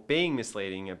 then, or being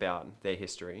misleading about their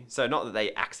history, so not that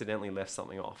they accidentally left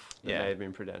something off that Yeah. may have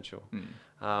been prudential,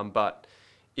 but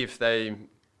if they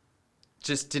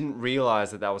just didn't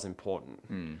realize that that was important,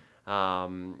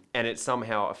 and it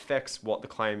somehow affects what the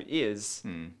claim is,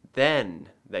 then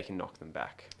they can knock them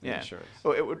back. The Yeah. insurance.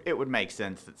 Well, it would make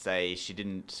sense that, say, she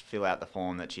didn't fill out the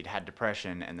form that she'd had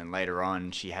depression, and then later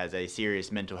on she has a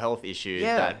serious mental health issue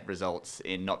Yeah. that results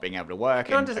in not being able to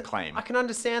work I and can a claim. I can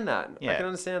understand that. I Yeah. can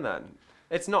understand that.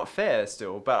 It's not fair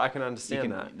still, but I can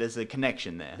understand that. There's a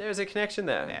connection there. There's a connection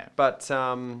there. Yeah. But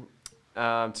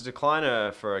to decline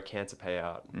her for a cancer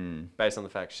payout based on the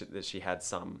fact that she had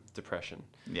some depression,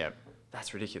 Yep.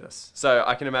 that's ridiculous. So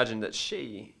I can imagine that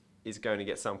she is going to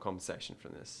get some compensation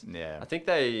from this. Yeah. I think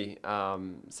they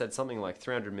said something like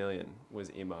 300 million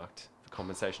was earmarked for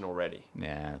compensation already,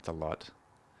 Yeah, it's a lot.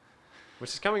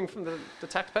 which is coming from the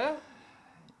taxpayer.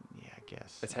 Yeah, I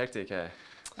guess. It's hectic, eh?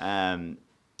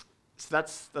 So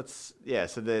that's yeah.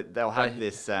 So they'll have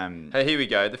this. Hey, here we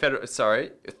go. The federal,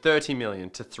 30 million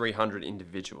to 300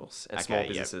 individuals and small Okay,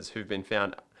 yep. businesses who've been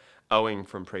found owing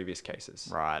from previous cases.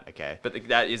 Right. Okay. But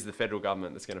that is the federal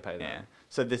government that's going to pay that. Yeah.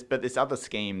 So this other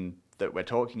scheme that we're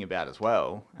talking about as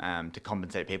well, to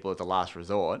compensate people as a last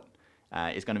resort,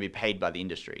 is going to be paid by the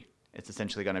industry. It's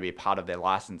essentially going to be part of their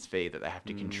license fee that they have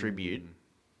to contribute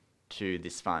to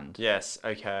this fund. Yes.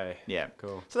 Okay. Yeah.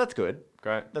 Cool. So that's good.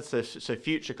 Great. So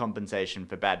future compensation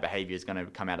for bad behaviour is going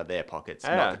to come out of their pockets,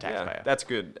 not the taxpayer. Yeah, that's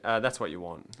good. That's what you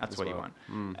want. That's as what you well.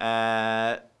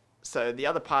 want. So the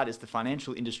other part is the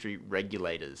financial industry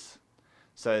regulators.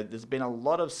 So there's been a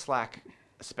lot of slack,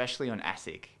 especially on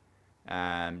ASIC,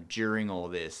 during all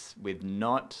this, with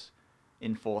not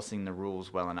enforcing the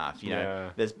rules well enough. You know,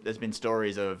 there's been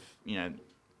stories of, you know,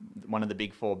 one of the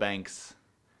big four banks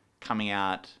coming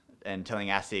out and telling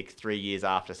ASIC 3 years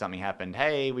after something happened,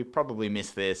 hey, we probably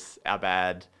missed this, our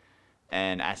bad.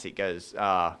 And ASIC goes,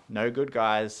 no good,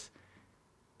 guys.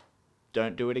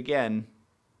 Don't do it again.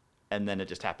 And then it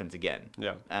just happens again.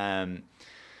 Yeah.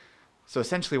 So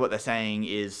essentially what they're saying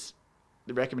is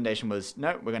the recommendation was,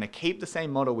 no, we're going to keep the same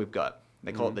model we've got.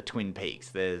 They call it the Twin Peaks.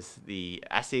 There's the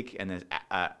ASIC and there's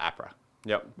APRA,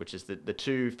 Yep. which is the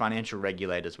two financial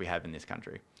regulators we have in this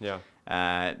country. Yeah.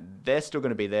 They're still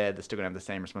going to be there. They're still going to have the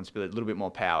same responsibility, a little bit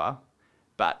more power.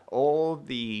 But all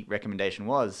the recommendation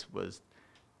was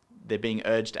they're being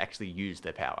urged to actually use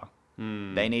their power.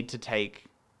 They need to take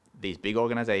these big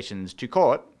organizations to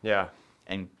court Yeah.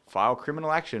 and file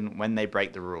criminal action when they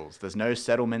break the rules. There's no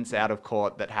settlements out of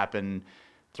court that happen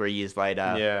 3 years later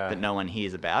that no one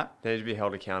hears about. They need to be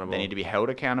held accountable. They need to be held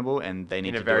accountable, and they need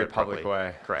in to a very do it public properly.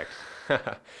 way. Correct.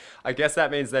 I guess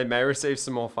that means they may receive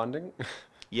some more funding.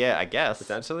 Yeah, I guess.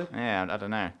 Potentially. Yeah, I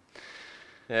don't know.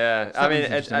 Yeah, I mean,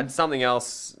 Something's and something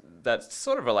else that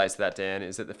sort of relates to that, Dan,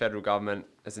 is that the federal government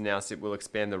has announced it will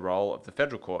expand the role of the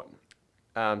federal court.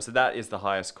 So that is the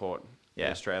highest court in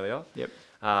Australia. Yep.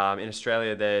 In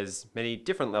Australia, there's many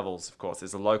different levels, of course.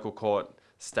 There's a local court,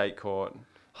 state court,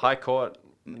 high court,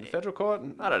 federal court.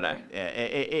 I don't know.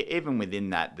 Yeah, even within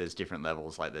that, there's different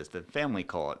levels. Like there's the family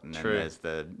court, and then True. there's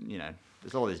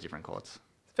there's all these different courts.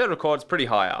 Federal court's pretty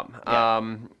high up.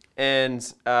 Yeah.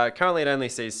 And currently it only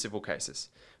sees civil cases,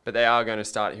 but they are going to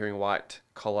start hearing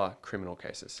white-collar criminal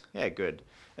cases. Yeah, good.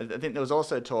 I think there was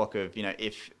also talk of,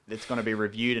 if it's going to be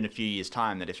reviewed in a few years'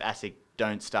 time, that if ASIC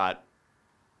don't start,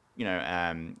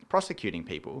 prosecuting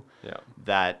people, Yeah.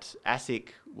 that ASIC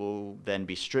will then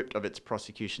be stripped of its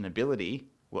prosecution ability,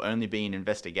 will only be an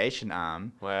investigation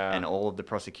arm, Wow. and all of the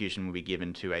prosecution will be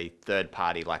given to a third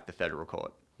party like the federal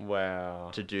court. Wow.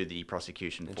 to do the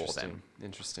prosecution for them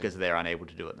Interesting. because they're unable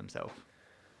to do it themselves.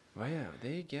 Wow,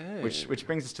 there you go. Which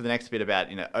brings us to the next bit about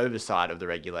oversight of the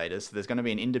regulators. So there's going to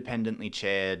be an independently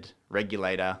chaired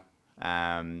regulator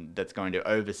that's going to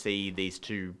oversee these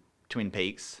two Twin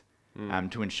Peaks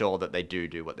to ensure that they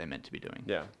do what they're meant to be doing.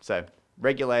 Yeah. So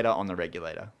regulator on the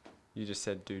regulator. You just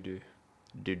said doo-doo.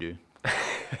 Do.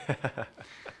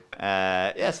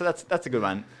 Yeah, so that's a good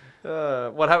one.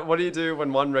 What do you do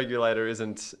when one regulator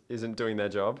isn't doing their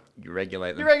job? You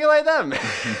regulate them. You regulate them.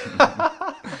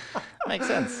 Makes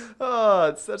sense. Oh,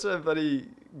 it's such a bloody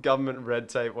government red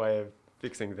tape way of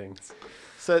fixing things.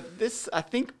 So this, I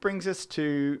think, brings us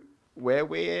to where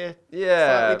we're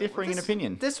Yeah, slightly differing in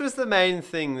opinion. This was the main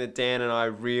thing that Dan and I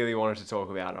really wanted to talk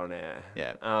about on air.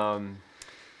 Yeah.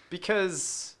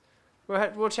 Because we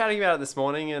were chatting about it this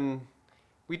morning, and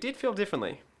we did feel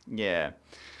differently. Yeah.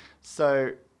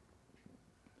 So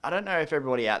I don't know if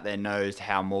everybody out there knows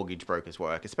how mortgage brokers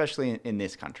work, especially in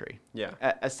this country. Yeah.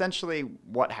 Essentially,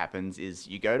 what happens is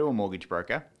you go to a mortgage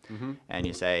broker and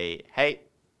you say, hey,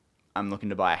 I'm looking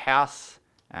to buy a house.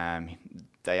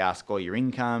 They ask all your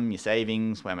income, your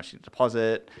savings, how much you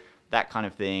deposit, that kind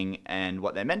of thing. And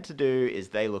what they're meant to do is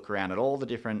they look around at all the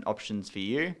different options for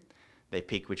you. They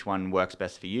pick which one works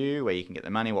best for you, where you can get the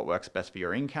money, what works best for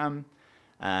your income.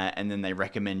 And then they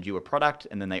recommend you a product,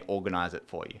 and then they organize it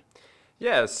for you.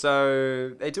 Yeah, so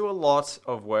they do a lot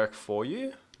of work for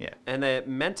you. Yeah. And they're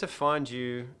meant to find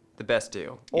you the best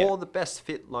deal Yeah. or the best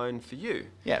fit loan for you.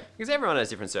 Yeah. Because everyone has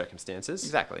different circumstances.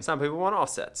 Exactly. Some people want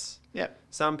offsets. Yeah.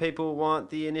 Some people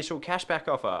want the initial cashback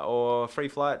offer or free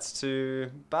flights to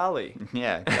Bali.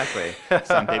 Yeah, exactly.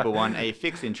 Some people want a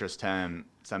fixed interest term.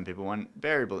 Some people want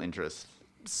variable interest.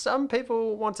 Some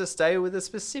people want to stay with a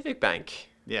specific bank.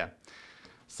 Yeah.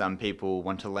 Some people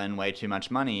want to lend way too much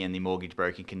money, and the mortgage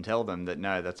broker can tell them that,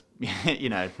 no, that's,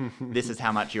 this is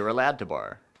how much you're allowed to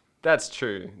borrow. That's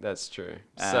true.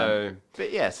 So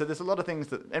But yeah, so there's a lot of things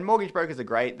that, and mortgage brokers are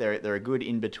great. They're a good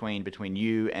between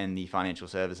you and the financial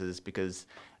services, because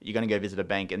you're going to go visit a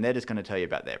bank and they're just going to tell you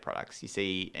about their products. You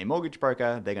see a mortgage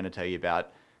broker, they're going to tell you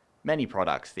about many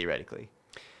products theoretically.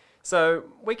 So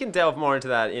we can delve more into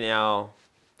that in our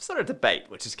sort of debate,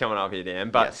 which is coming up here, Dan.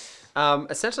 But Yes.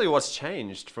 essentially what's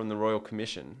changed from the Royal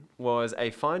Commission was a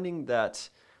finding that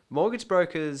mortgage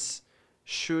brokers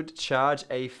should charge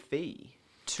a fee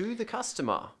to the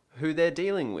customer who they're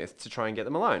dealing with to try and get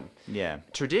them a loan. Yeah.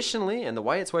 Traditionally, and the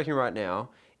way it's working right now,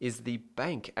 is the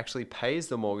bank actually pays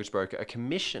the mortgage broker a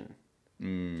commission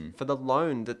for the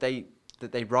loan that they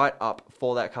write up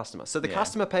for that customer. So the Yeah.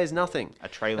 customer pays nothing. A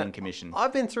trailing commission.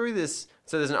 I've been through this.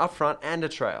 So there's an upfront and a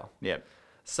trail. Yeah.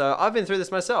 So I've been through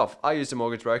this myself. I used a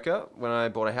mortgage broker when I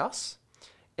bought a house,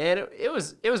 and it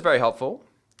was very helpful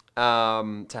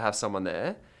to have someone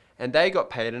there, and they got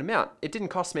paid an amount. It didn't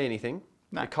cost me anything.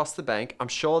 No. It cost the bank. I'm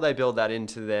sure they build that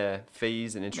into their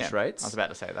fees and interest Yeah. rates. I was about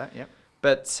to say that. Yep.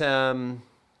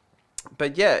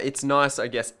 But yeah, it's nice, I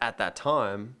guess, at that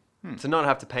time to not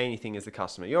have to pay anything as the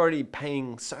customer. You're already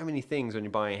paying so many things when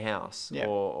you're buying a house Yeah.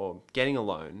 or getting a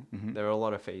loan. There are a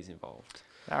lot of fees involved.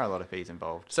 There are a lot of fees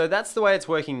involved. So that's the way it's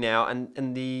working now.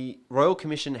 And the Royal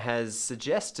Commission has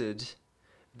suggested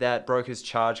that brokers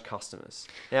charge customers.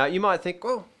 Now, you might think,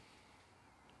 well,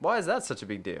 why is that such a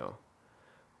big deal?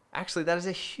 Actually, that is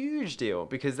a huge deal,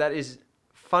 because that is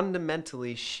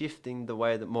fundamentally shifting the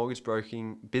way that mortgage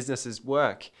broking businesses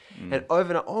work. And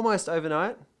almost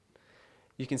overnight,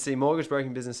 you can see mortgage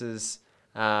broking businesses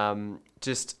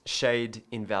just shade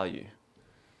in value,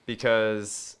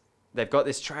 because they've got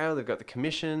this trail, they've got the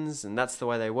commissions, and that's the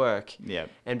way they work. Yeah.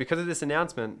 And because of this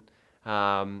announcement,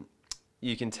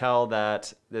 you can tell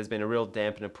that there's been a real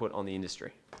dampener put on the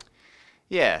industry.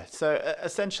 Yeah. So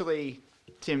essentially,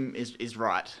 Tim is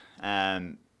right.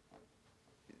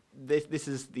 This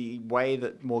is the way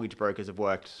that mortgage brokers have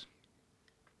worked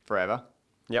forever.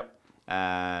 Yep.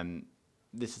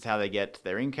 This is how they get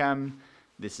their income.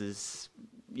 This is,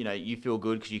 you feel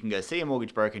good because you can go see a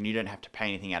mortgage broker and you don't have to pay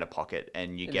anything out of pocket,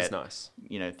 and you It get is nice.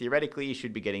 Theoretically, you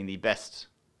should be getting the best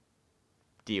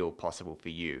deal possible for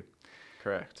you.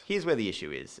 Correct. Here's where the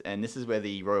issue is, and this is where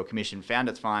the Royal Commission found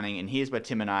its finding, and here's where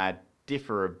Tim and I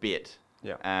differ a bit.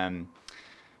 Yeah.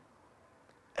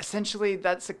 Essentially,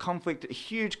 that's a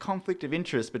huge conflict of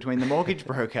interest between the mortgage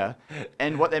broker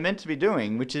and what they're meant to be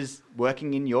doing, which is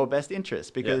working in your best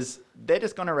interest, because they're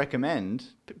just going to recommend,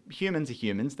 humans are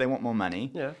humans, they want more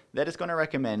money. Yeah. They're just going to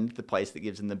recommend the place that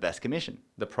gives them the best commission.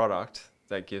 The product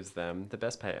that gives them the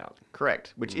best payout.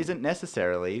 Correct, which isn't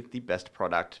necessarily the best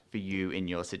product for you in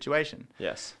your situation.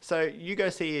 Yes. So you go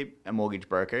see a mortgage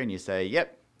broker and you say,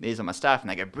 yep, these are my stuff. And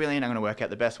they go, brilliant, I'm going to work out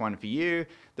the best one for you.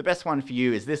 The best one for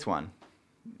you is this one.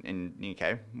 And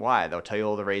okay, why? They'll tell you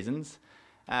all the reasons.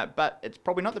 But it's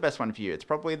probably not the best one for you. It's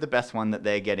probably the best one that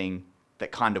they're getting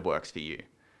that kind of works for you.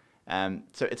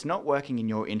 So it's not working in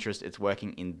your interest, it's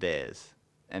working in theirs.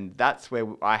 And that's where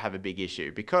I have a big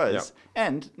issue because,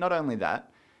 and not only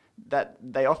that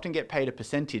they often get paid a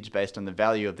percentage based on the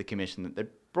value of the commission that they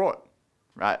brought,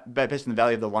 right? Based on the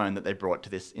value of the loan that they brought to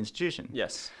this institution.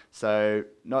 Yes. So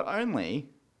not only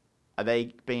are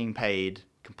they being paid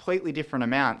completely different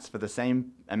amounts for the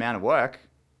same amount of work,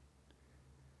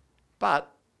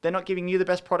 but they're not giving you the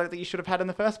best product that you should have had in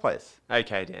the first place.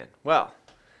 Okay, Dan. Well,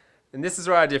 and this is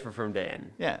where I differ from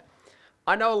Dan. Yeah.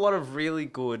 I know a lot of really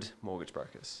good mortgage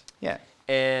brokers. Yeah.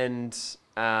 And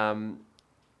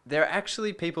there are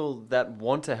actually people that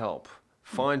want to help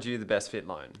find you the best fit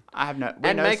loan. I have no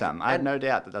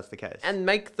doubt that that's the case. And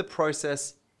make the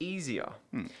process easier.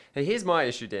 Now, here's my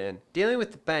issue, Dan. Dealing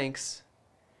with the banks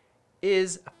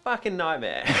is a fucking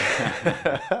nightmare.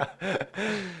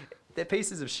 They're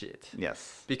pieces of shit.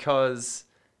 Yes. Because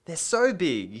they're so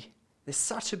big, they're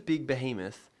such a big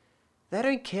behemoth, they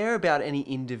don't care about any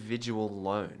individual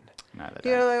loan. No, they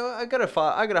You don't. know, like, I got a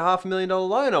 $500,000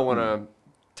 loan I want to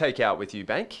take out with you,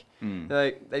 bank.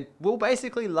 They will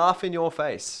basically laugh in your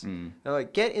face. They're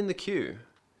like, get in the queue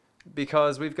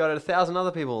because we've got 1,000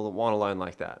 other people that want a loan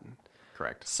like that.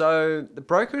 Correct. So the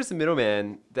broker is the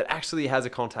middleman that actually has a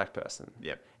contact person.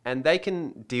 Yep. And they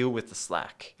can deal with the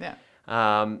slack. Yeah.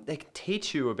 They can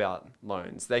teach you about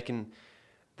loans. They can,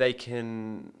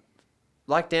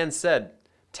 like Dan said,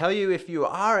 tell you if you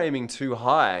are aiming too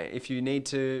high, if you need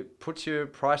to put your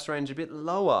price range a bit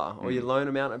lower or your loan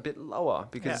amount a bit lower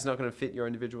because it's not going to fit your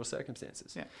individual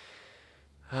circumstances.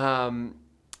 Yeah.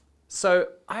 So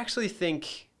I actually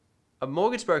think a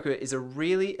mortgage broker is a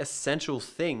really essential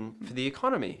thing for the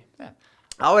economy. Yeah.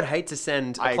 I would hate to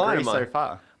send a I client agree of mine. so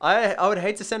far. I would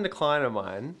hate to send a client of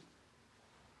mine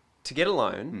to get a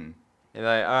loan.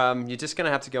 And you're just going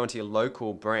to have to go into your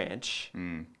local branch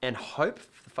and hope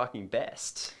for the fucking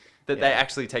best that they Yeah.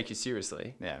 actually take you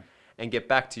seriously Yeah. and get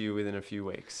back to you within a few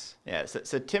weeks. Yeah.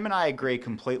 So Tim and I agree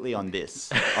completely on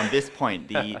this. On this point,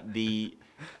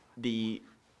 the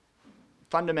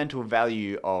fundamental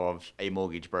value of a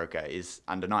mortgage broker is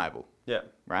undeniable, Yeah.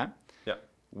 right? Yeah.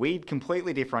 We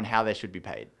completely differ on how they should be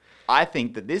paid. I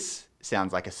think that this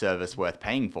sounds like a service worth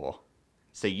paying for.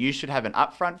 So you should have an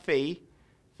upfront fee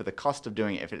for the cost of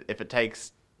doing it. If it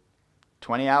takes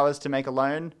 20 hours to make a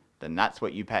loan, then that's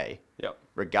what you pay. Yep.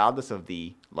 Regardless of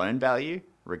the loan value,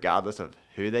 regardless of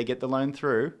who they get the loan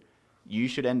through, you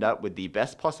should end up with the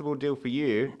best possible deal for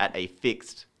you at a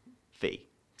fixed fee.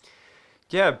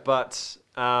 Yeah, but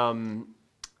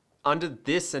under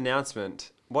this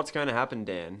announcement, what's going to happen,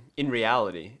 Dan, in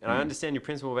reality, and I understand your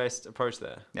principle-based approach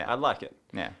there. Yeah. I like it.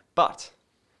 Yeah. But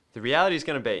the reality is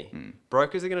going to be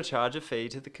brokers are going to charge a fee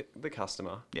to the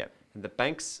customer. Yep. And the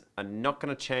banks are not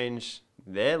going to change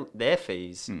their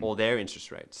fees or their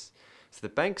interest rates. So the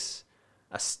banks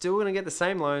are still going to get the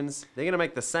same loans. They're going to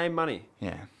make the same money.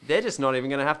 Yeah. They're just not even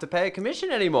going to have to pay a commission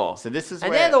anymore. So this is and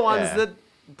where- they're the ones yeah. that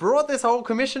brought this whole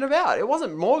commission about. It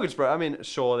wasn't mortgage bro. I mean,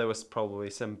 sure, there was probably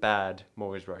some bad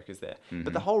mortgage brokers there.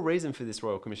 But the whole reason for this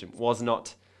Royal Commission was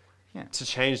not to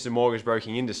change the mortgage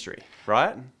broking industry,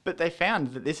 right? But they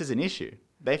found that this is an issue.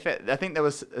 I think there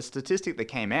was a statistic that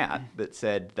came out that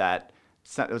said that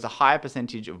there was a higher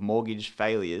percentage of mortgage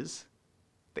failures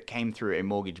that came through a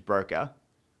mortgage broker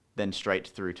than straight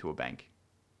through to a bank.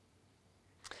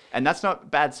 And that's not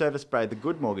bad service by the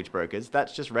good mortgage brokers.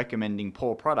 That's just recommending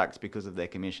poor products because of their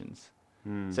commissions.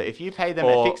 So if you pay them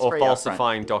a fixed Or fee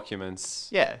falsifying documents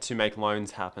Yeah. to make loans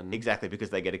happen exactly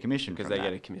because they get a commission because from they that.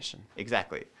 get a commission.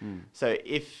 Exactly. So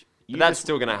if you But that's just-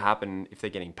 still going to happen if they're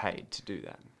getting paid to do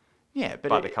that yeah, but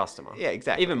by it- the customer. Yeah,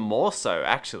 exactly. Even more so,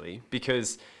 actually,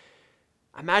 because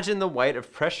imagine the weight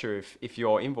of pressure if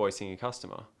you're invoicing a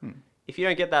customer. If you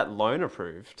don't get that loan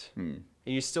approved and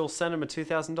you still send them a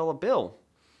 $2,000 bill.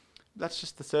 That's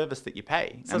just the service that you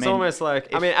pay. So it's almost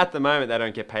like, at the moment, they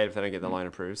don't get paid if they don't get the loan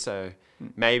approved. So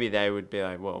maybe they would be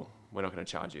like, well, we're not going to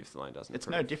charge you if the loan doesn't it's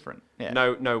approve. no different. Yeah.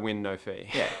 No win, no fee.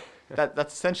 Yeah,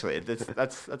 that's essentially it.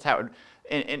 That's how it.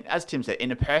 And as Tim said,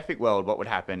 in a perfect world, what would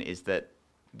happen is that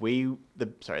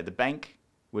the bank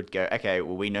would go, okay,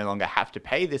 well, we no longer have to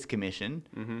pay this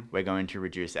commission. We're going to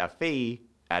reduce our fee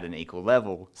at an equal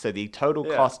level, so the total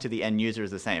cost to the end user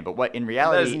is the same. But what in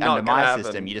reality, That's not under gonna my happen.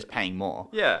 system, you're just paying more.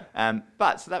 Yeah.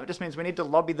 But so that just means we need to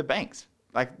lobby the banks.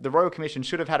 Like the Royal Commission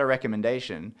should have had a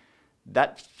recommendation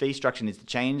that fee structure needs to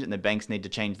change, and the banks need to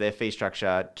change their fee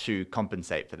structure to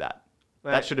compensate for that.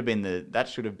 Right. That should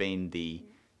have been the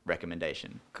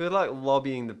recommendation. Good luck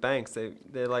lobbying the banks.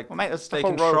 They're like, Well, mate, that's the they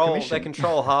whole Royal control Commission. they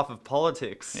control half of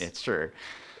politics. Yeah, it's true.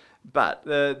 But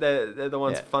They're the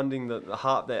ones Yeah. funding the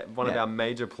heart that one of Yeah. our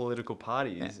major political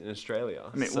parties in Australia.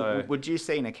 I mean, so would you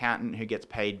see an accountant who gets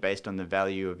paid based on the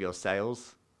value of your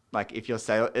sales? Like if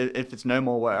if it's no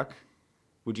more work,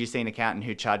 would you see an accountant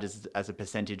who charges as a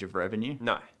percentage of revenue?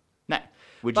 no. No.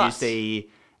 Would you But- see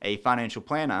a financial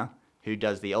planner who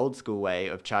does the old school way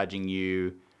of charging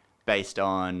you based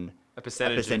on A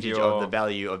percentage of of your the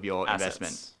value of your assets.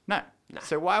 investment? No. Nah.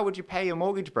 So why would you pay a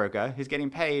mortgage broker who's getting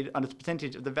paid on a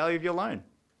percentage of the value of your loan?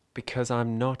 Because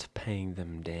I'm not paying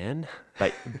them, Dan.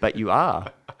 But you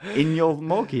are in your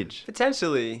mortgage.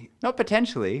 Potentially. Not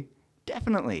potentially,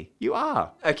 definitely. You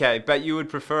are. Okay, but you would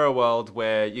prefer a world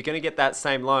where you're going to get that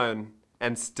same loan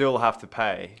and still have to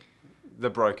pay the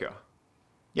broker.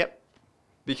 Yep.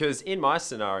 Because in my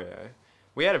scenario,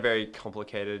 we had a very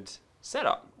complicated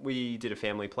setup. We did a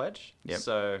family pledge. Yep.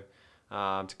 So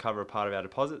to cover a part of our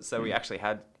deposit. So we actually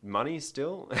had money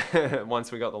still once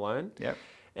we got the loan. Yep.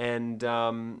 And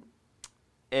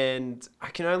I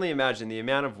can only imagine the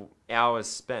amount of hours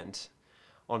spent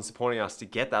on supporting us to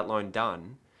get that loan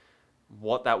done,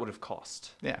 what that would have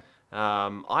cost. Yeah.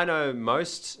 I know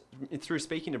through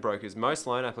speaking to brokers, most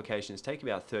loan applications take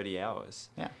about 30 hours.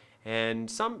 Yeah. And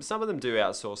some of them do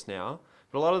outsource now,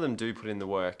 but a lot of them do put in the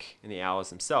work in the hours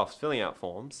themselves, filling out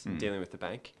forms and dealing with the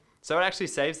bank. So it actually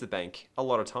saves the bank a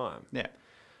lot of time. Yeah.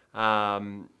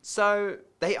 So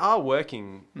they are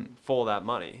working for that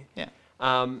money. Yeah.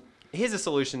 Here's a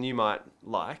solution you might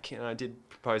like, and I did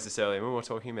propose this earlier when we were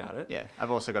talking about it. Yeah.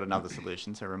 I've also got another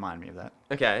solution, so remind me of that.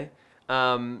 Okay.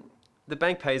 The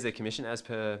bank pays their commission as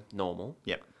per normal.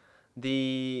 Yep.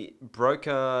 The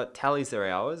broker tallies their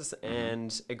hours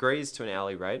and agrees to an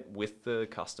hourly rate with the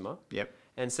customer. Yep.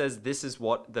 And says this is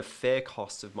what the fair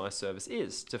cost of my service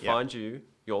is to Yep. find you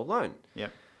your loan.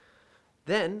 Yep.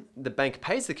 Then the bank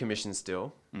pays the commission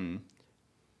still. Mm.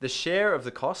 The share of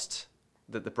the cost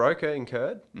that the broker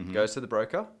incurred goes to the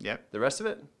broker. Yep. The rest of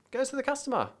it goes to the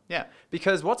customer. Yeah.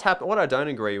 Because what I don't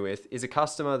agree with is a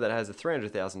customer that has a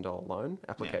 $300,000 loan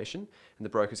application and the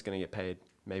broker's going to get paid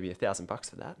maybe $1,000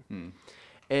 for that.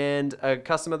 And a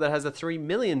customer that has a $3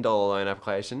 million loan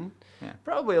application, Yeah.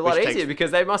 probably a lot Which easier takes-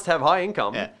 because they must have high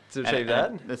income Yeah. to achieve that.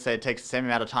 And let's say it takes the same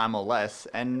amount of time or less,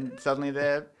 and suddenly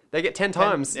they're They get 10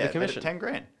 times yeah, the they're commission. 10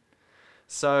 grand.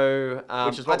 So,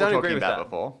 Which is what I don't we were agree talking with about that.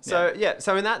 before. So,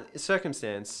 so in that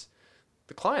circumstance,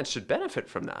 the client should benefit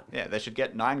from that. Yeah, they should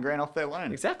get 9 grand off their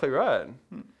loan. Exactly right.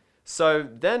 So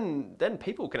then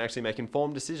people can actually make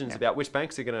informed decisions Yeah. about which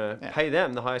banks are going to Yeah. pay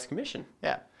them the highest commission.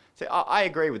 Yeah. See, I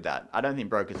agree with that. I don't think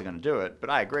brokers are going to do it, but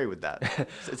I agree with that.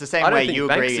 It's the same I don't way think you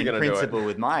banks agree are in gonna do it. principle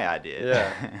with my idea.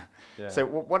 Yeah. Yeah. So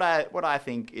what I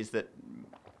think is that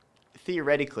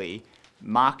theoretically,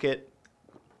 market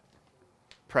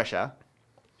pressure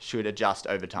should adjust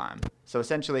over time. So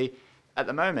essentially, at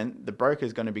the moment, the broker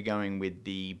is going to be going with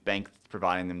the bank that's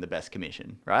providing them the best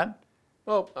commission, right?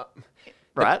 Well,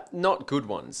 Right? not good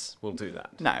ones will do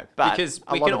that. No, but because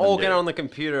a we lot can of them all do. get on the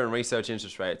computer and research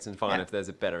interest rates and find Yeah. if there's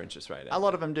a better interest rate. A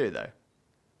lot of them do, though.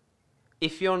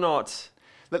 If you're not,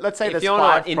 Let's say if there's you're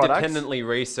 5 not products. independently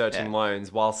researching Yeah.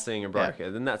 loans while seeing a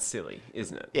broker, then that's silly,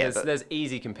 isn't it? Yeah, There's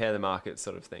easy compare the market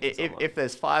sort of things. If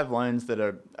there's 5 loans that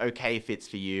are okay fits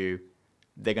for you,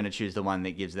 they're going to choose the one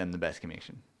that gives them the best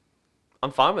commission.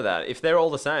 I'm fine with that. If they're all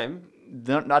the same,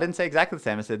 I didn't say exactly the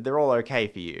same. I said they're all okay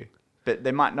for you, but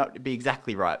they might not be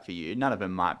exactly right for you. None of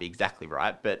them might be exactly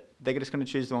right, but they're just going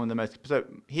to choose the one with the most. So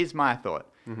here's my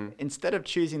thought. Instead of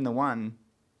choosing the one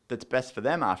that's best for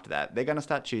them after that, they're going to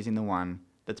start choosing the one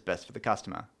that's best for the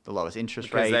customer. The lowest interest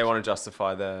because rate. they want to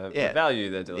justify the value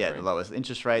they're delivering. Yeah, the lowest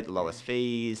interest rate, the lowest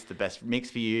fees, the best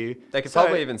mix for you. They could So-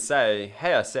 probably even say,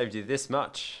 hey, I saved you this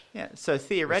much, Yeah, so which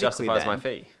theoretically justifies then, my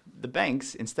fee. the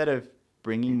banks, instead of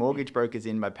bringing mortgage brokers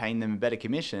in by paying them a better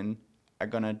commission, are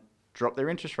going to drop their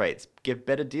interest rates, give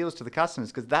better deals to the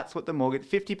customers, because that's what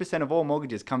 50% of all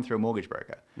mortgages come through a mortgage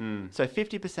broker. So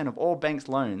 50% of all banks'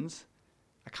 loans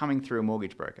are coming through a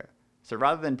mortgage broker. So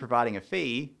rather than providing a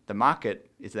fee, the market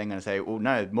is then going to say, well,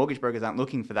 no, mortgage brokers aren't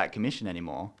looking for that commission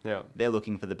anymore. Yeah. They're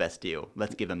looking for the best deal.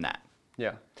 Let's give them that.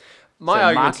 Yeah. My So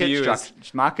argument to you is,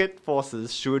 market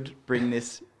forces should bring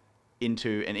this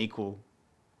into an equal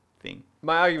thing.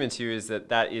 my argument to you is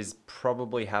that is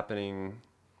probably happening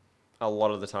a lot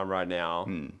of the time right now,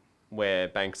 where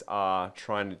banks are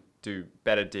trying to do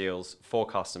better deals for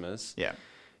customers. Yeah.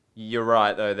 You're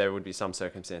right, though, there would be some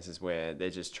circumstances where they're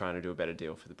just trying to do a better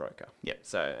deal for the broker. Yep.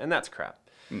 So, and that's crap.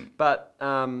 But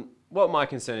what my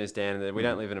concern is, Dan, that we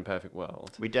don't live in a perfect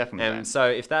world. We definitely And don't. so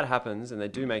if that happens and they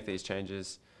do make these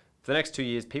changes, for the next 2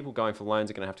 years, people going for loans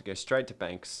are going to have to go straight to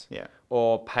banks Yeah.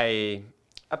 or pay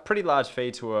a pretty large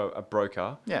fee to a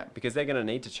broker Yeah. because they're going to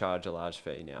need to charge a large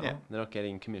fee now. Yeah. They're not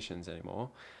getting commissions anymore.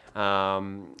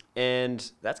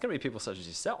 And that's going to be people such as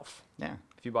yourself Yeah.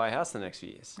 if you buy a house in the next few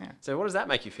years. Yeah. So what does that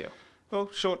make you feel? Well,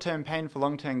 short-term pain for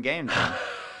long-term gain.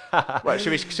 What,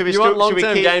 should we You still, want should we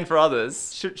long-term keep, gain for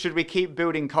others, should we keep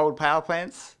building coal power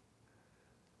plants?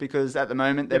 Because at the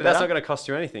moment yeah, they're but that's better. not going to cost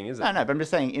you anything, is it? No, but I'm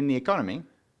just saying in the economy,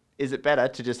 is it better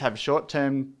to just have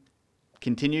short-term,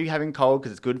 continue having coal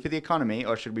because it's good for the economy,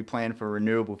 or should we plan for a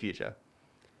renewable future?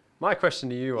 My question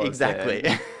to you was, Exactly.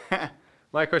 Dan,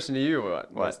 my question to you was,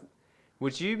 What?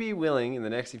 would you be willing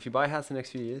if you buy a house in the next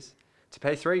few years, to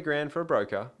pay $3,000 for a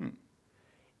broker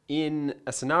in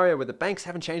a scenario where the banks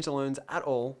haven't changed the loans at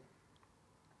all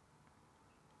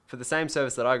for the same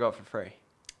service that I got for free?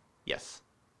 Yes,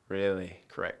 Really?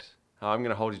 correct. Oh, I'm going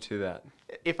to hold you to that.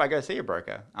 If I go see a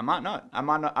broker, I might not. I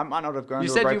might not have gone You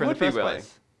to said a you broker in the would be first willing.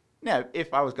 place. No,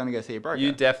 if I was going to go see a broker.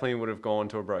 You definitely would have gone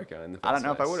to a broker in the first I don't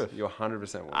know if I place. would have. You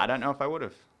 100% would. I don't know if I would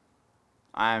have.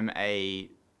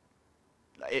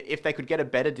 If they could get a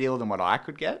better deal than what I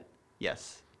could get,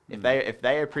 yes. If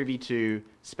they are privy to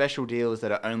special deals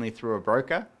that are only through a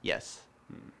broker, yes.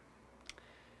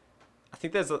 I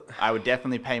think I would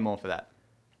definitely pay more for that.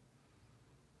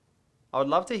 I would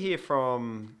love to hear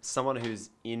from someone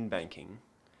who's in banking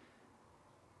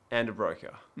and a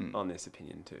broker on this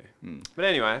opinion too. But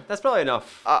anyway, that's probably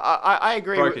enough. I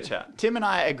agree. Broker chat. Tim and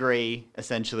I agree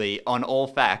essentially on all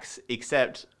facts,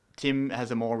 except Tim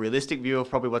has a more realistic view of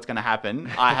probably what's going to happen.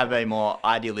 I have a more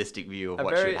idealistic view of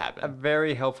what should A happen.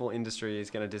 very helpful industry is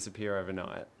going to disappear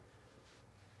overnight.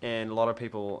 And a lot of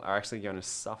people are actually going to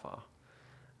suffer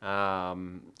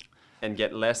and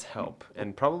get less help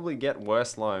and probably get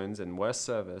worse loans and worse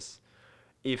service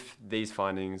if these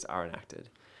findings are enacted.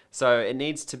 So it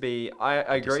needs to be, I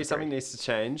agree, disagree. something needs to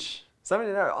change.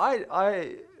 Something, no,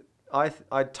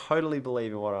 I totally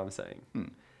believe in what I'm saying.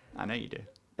 I know you do.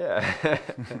 Yeah.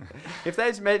 If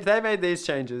they made these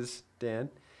changes, Dan,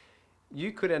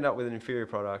 you could end up with an inferior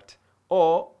product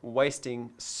or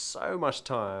wasting so much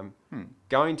time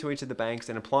going to each of the banks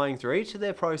and applying through each of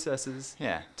their processes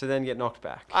Yeah. to then get knocked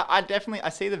back. I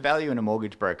see the value in a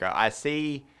mortgage broker. I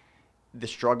see the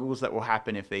struggles that will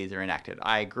happen if these are enacted.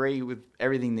 I agree with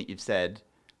everything that you've said,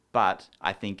 but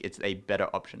I think it's a better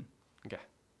option. Okay.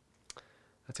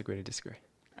 Let's agree to disagree.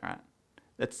 All right.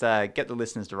 Let's get the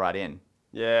listeners to write in.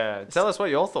 Yeah. Tell us what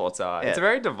your thoughts are. It's a Yeah.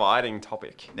 very dividing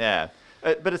topic. Yeah.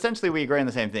 But essentially, we agree on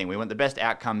the same thing. We want the best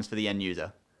outcomes for the end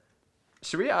user.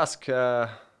 Should we ask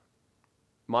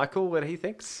Michael what he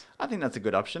thinks? I think that's a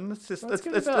good option. Let's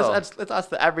give it a bell. ask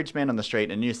the average man on the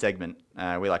street, a new segment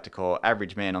we like to call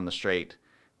Average Man on the Street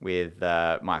with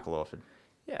Michael Orford.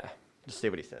 Yeah. Just see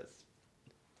what he says.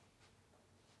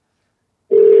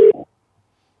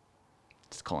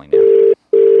 Just calling now.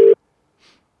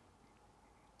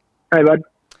 Hey, bud.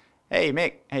 Hey,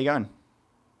 Mick. How you going?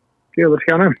 Good, what's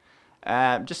going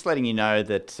on? Just letting you know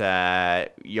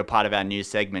that you're part of our new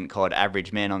segment called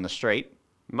Average Man on the Street.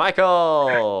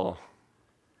 Michael!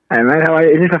 Hey, mate, how are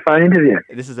you? Is this a phone interview?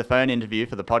 This is a phone interview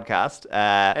for the podcast.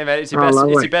 Hey, mate, it's your,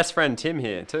 lovely. it's your best friend Tim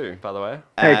here, too, by the way.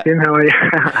 Hey, Tim, how are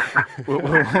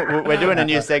you? We're doing a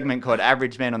new segment called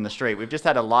Average Man on the Street. We've just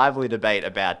had a lively debate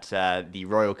about the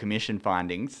Royal Commission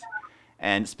findings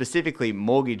and specifically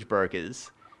mortgage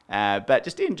brokers. But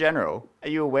just in general, are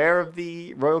you aware of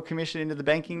the Royal Commission into the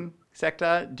banking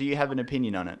sector? Do you have an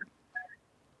opinion on it?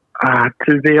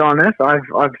 To be honest, I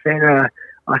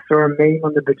saw a meme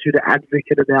on the Bermuda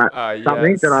Advocate about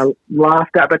something yes. that I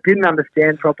laughed at but didn't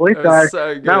understand properly. It was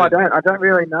so no, I good. don't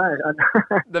really know.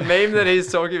 The meme that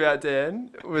he's talking about,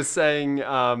 Dan, was saying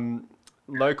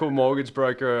local mortgage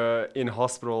broker in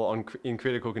hospital in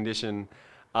critical condition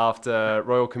after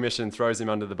Royal Commission throws him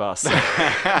under the bus.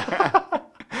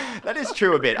 That is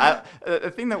true a bit.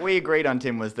 The thing that we agreed on,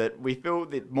 Tim, was that we feel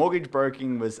that mortgage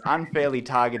broking was unfairly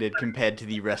targeted compared to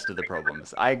the rest of the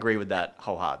problems. I agree with that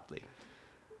wholeheartedly.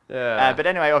 Yeah. But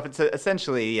anyway,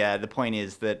 essentially, the point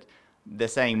is that they're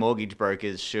saying mortgage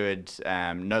brokers should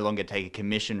no longer take a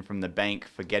commission from the bank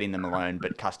for getting them a loan,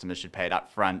 but customers should pay it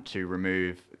up front to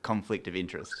remove conflict of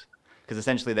interest. Because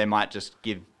essentially, they might just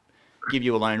give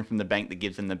you a loan from the bank that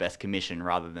gives them the best commission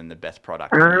rather than the best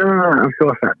product. Of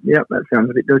course. Yep, that sounds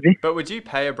a bit dodgy. But would you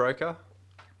pay a broker?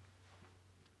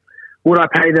 Would I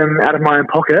pay them out of my own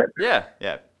pocket? Yeah.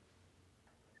 Yeah.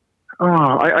 Oh,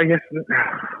 I guess,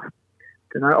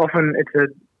 don't know, often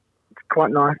it's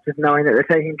quite nice just knowing that they're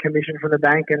taking commission from the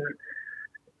bank, and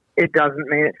it doesn't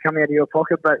mean it's coming out of your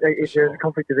pocket, but if there's a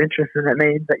conflict of interest, then it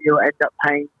means that you'll end up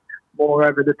paying more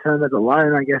over the term of the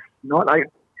loan. I guess not.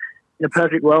 in a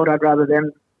perfect world, I'd rather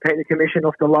them take the commission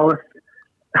off the lowest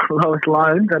lowest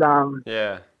loan. But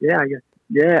Yeah, I guess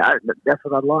that's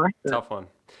what I'd like. But, tough one.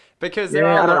 Because there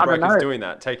Yeah, are a lot of I don't brokers know. doing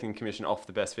that, taking commission off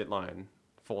the best fit loan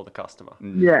for the customer.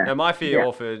 yeah, Now, my fear, yeah.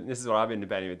 Orford, this is what I've been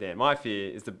debating with Dan. My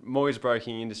fear is the mortgage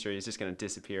broking industry is just going to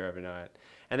disappear overnight,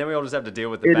 and then we all just have to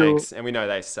deal with the It'll- banks, and we know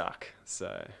they suck.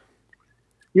 So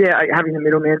Yeah, having the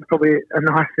middleman is probably a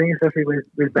nice thing, especially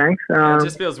with banks. it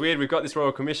just feels weird. We've got this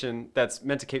royal commission that's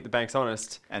meant to keep the banks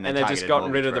honest, And and they they've just targeted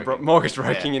gotten rid of the mortgage broking. mortgage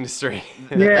broking Yeah. industry.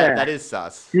 Yeah. That is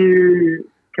sus.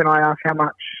 Can I ask how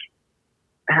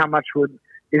much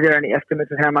is there any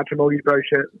estimates of how much a mortgage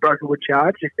broker would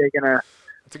charge if they're going to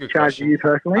That's a good charge question. you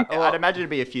personally? I'd imagine it'd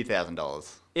be a few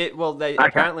 $1,000s. They Okay.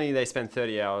 apparently they spend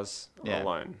 30 hours Yeah.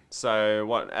 alone. So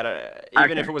what?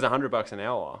 Even if Okay. it was $100 an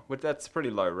hour, that's a pretty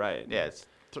low rate. Yeah, it's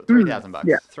 $3,000.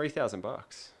 yeah.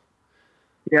 $3,000.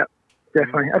 Yeah,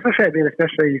 definitely.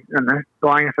 Especially I don't know,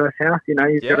 buying a first house. You've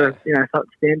got to start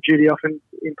stamp duty off in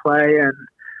play, and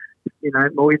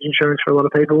mortgage insurance for a lot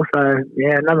of people. So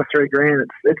yeah, another $3,000.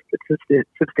 It's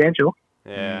substantial.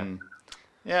 Yeah.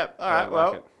 Yeah, all I right. like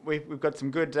Well, it. we've got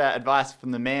some good advice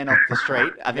from the man off the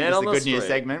street. I think Man this is on the the good news street.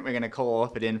 segment. We're going to call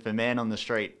off it in for Man on the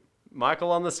Street.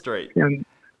 Michael on the street. Sounds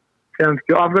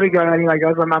good. I've got to go anyway,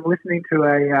 guys. I'm listening to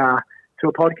a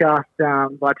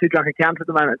podcast by two drunk accountants at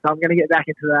the moment, so I'm going to get back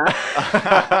into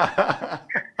that.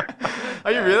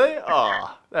 Are you really?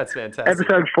 Oh, that's fantastic.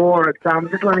 Episode 4. It's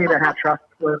just learning about how trust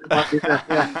works in my business.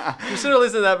 Yeah. You should have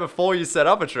listened to that before you set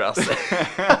up a trust.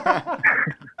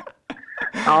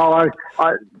 I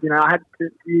had to,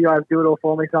 you guys do it all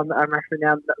for me, so I'm actually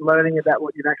now learning about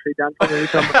what you've actually done for me,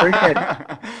 so I'm appreciative.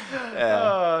 Yeah. Oh,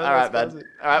 all right, that's bud. classic.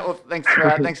 All right. Well, thanks for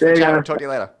There the you chat. go. We'll talk to you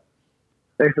later.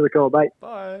 Thanks for the call, mate.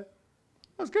 Bye. That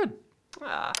was good.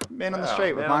 Ah, Man on the wow,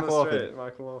 street with man on Michael the Orford. street,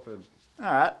 Michael Orford.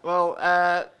 All right.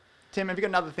 Well, Tim, have you got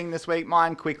another thing this week?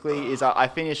 Mine quickly is I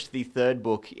finished the third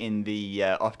book in the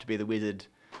Off to Be the Wizard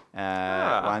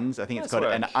ones. I think it's nice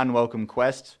called An work. Unwelcome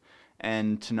Quest.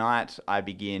 And tonight I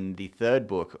begin the third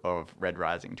book of Red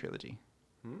Rising trilogy.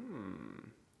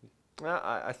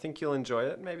 I think you'll enjoy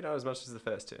it. Maybe not as much as the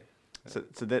first two. So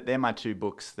they're my two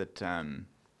books that,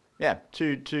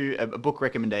 a book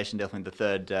recommendation definitely.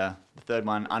 The third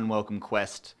one, Unwelcome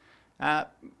Quest. I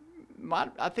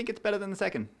think it's better than the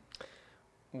second.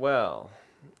 Well,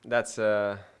 it's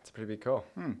a pretty big call.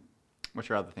 What's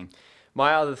your other thing?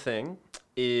 My other thing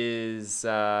is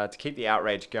to keep the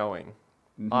outrage going.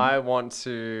 I want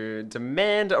to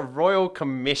demand a royal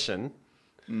commission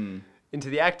into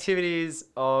the activities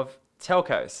of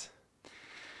telcos.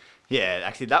 Yeah,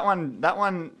 actually, that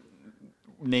one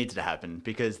needs to happen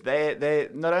because they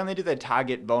not only do they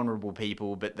target vulnerable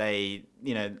people, but they,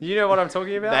 You know what I'm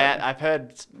talking about? I've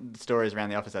heard stories around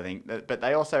the office, I think, but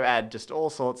they also add just all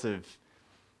sorts of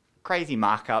crazy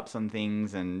markups on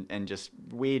things and just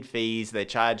weird fees. They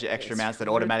charge extra It's amounts that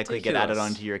automatically get added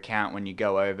ridiculous. onto your account when you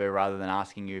go over rather than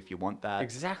asking you if you want that.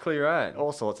 Exactly right.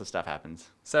 All sorts of stuff happens.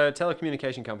 So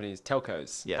telecommunication companies,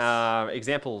 telcos. Yes.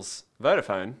 Examples,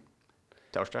 Vodafone.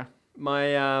 Telstra,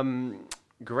 My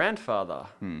grandfather,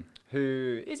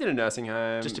 who is in a nursing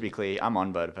home. just to be clear, I'm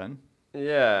on Vodafone.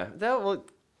 Yeah, well,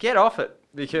 get off it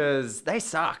because they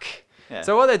suck. Yeah.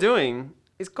 So what they're doing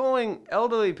is calling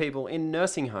elderly people in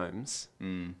nursing homes,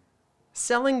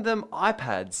 selling them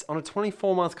iPads on a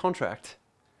 24-month contract,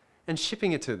 and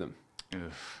shipping it to them.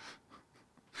 Oof.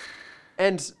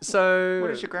 And so,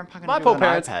 What is your grandpa gonna my do poor with an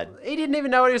parents, iPad? he didn't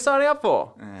even know what he was signing up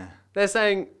for. Eh. They're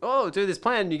saying, "Oh, do this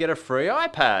plan, you get a free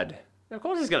iPad." And of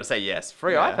course, he's going to say yes,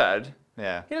 free Yeah. iPad.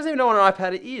 Yeah. He doesn't even know what an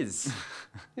iPad is.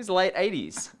 He's late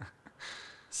 80s.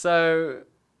 So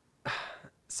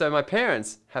my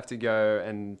parents have to go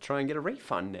and try and get a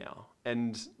refund now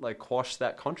and like quash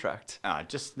that contract.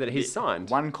 Just That he's signed.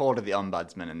 One call to the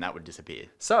ombudsman and that would disappear.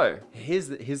 So here's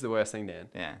the worst thing, Dan.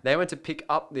 Yeah. They went to pick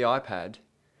up the iPad,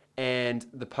 and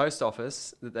the post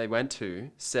office that they went to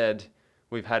said,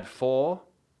 "We've had 4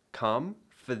 come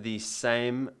for the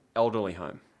same elderly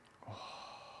home."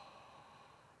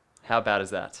 How bad is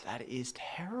that? That is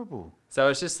terrible. So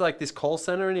it's just like this call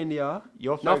center in India.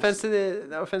 Your No folks-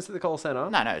 offense to the call center.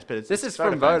 No, but it's This it's is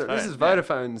from Vodafone's This is phone, yeah.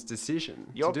 Vodafone's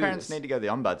decision. Your to do parents this. need to go to the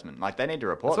ombudsman. Like they need to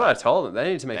report That's what I that. told them.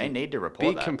 They need to make They a need to report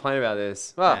big that. complaint about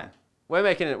this. Well, Yeah. we're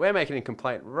making a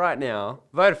complaint right now.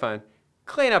 Vodafone,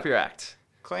 clean up your act.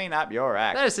 Clean up your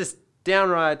act. That is just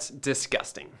downright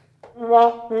disgusting. That's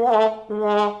what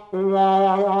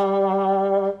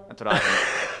I think.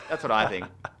 That's what I think.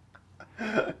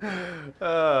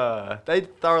 They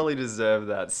thoroughly deserve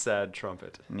that sad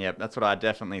trumpet. Yep, that's what I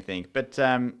definitely think. But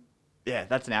yeah,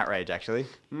 that's an outrage actually.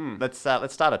 Let's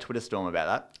start a Twitter storm about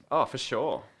that. Oh, for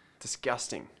sure.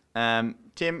 Disgusting.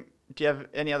 Tim, do you have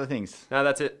any other things? No,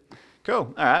 that's it.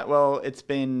 Cool. All right. Well, it's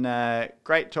been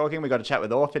great talking. We got a chat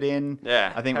with Orford in.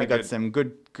 Yeah, I think how we got good. some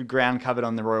good ground covered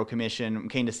on the Royal Commission. I'm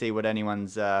keen to see what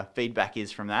anyone's feedback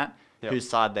is from that. Yep. Whose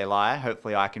side they lie.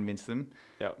 Hopefully, I convince them.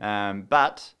 Yep.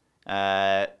 But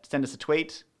send us a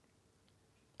tweet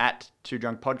at Two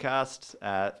Drunk Podcast,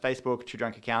 Facebook Two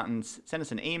Drunk Accountants. Send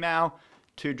us an email,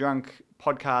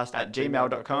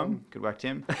 twodrunkpodcast@gmail.com. Good work,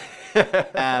 Tim.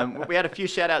 We had a few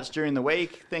shout outs during the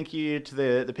week. Thank you to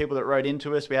the people that wrote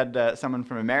into us. We had someone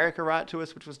from America write to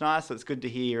us, which was nice. So it's good to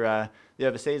hear the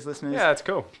overseas listeners. Yeah, that's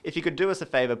cool. If you could do us a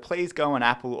favor, please go on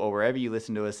Apple or wherever you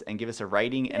listen to us and give us a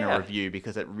rating and a Yeah. review,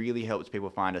 because it really helps people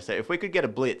find us. So if we could get a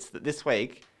blitz that this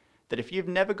week, that if you've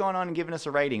never gone on and given us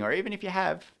a rating, or even if you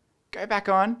have, go back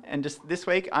on and just this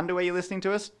week, under where you're listening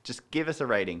to us, just give us a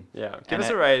rating. Yeah, give And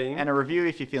us a rating. And a review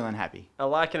if you're feeling happy. A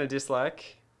like and a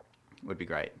dislike. Would be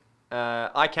great.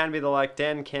 I can be the like,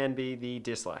 Dan can be the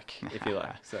dislike, if you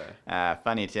like. So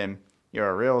Funny, Tim. You're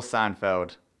a real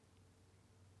Seinfeld.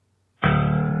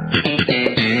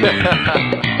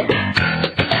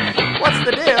 What's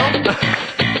the deal?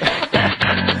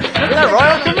 with the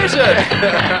Royal Commission.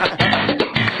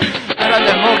 I like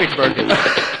that mortgage brokers.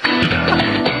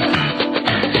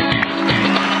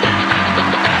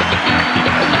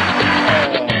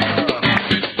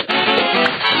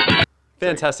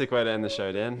 Fantastic way to end the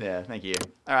show, Dan. Yeah, thank you.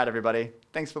 All right, everybody.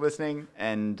 Thanks for listening,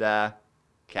 and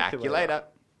catch you later.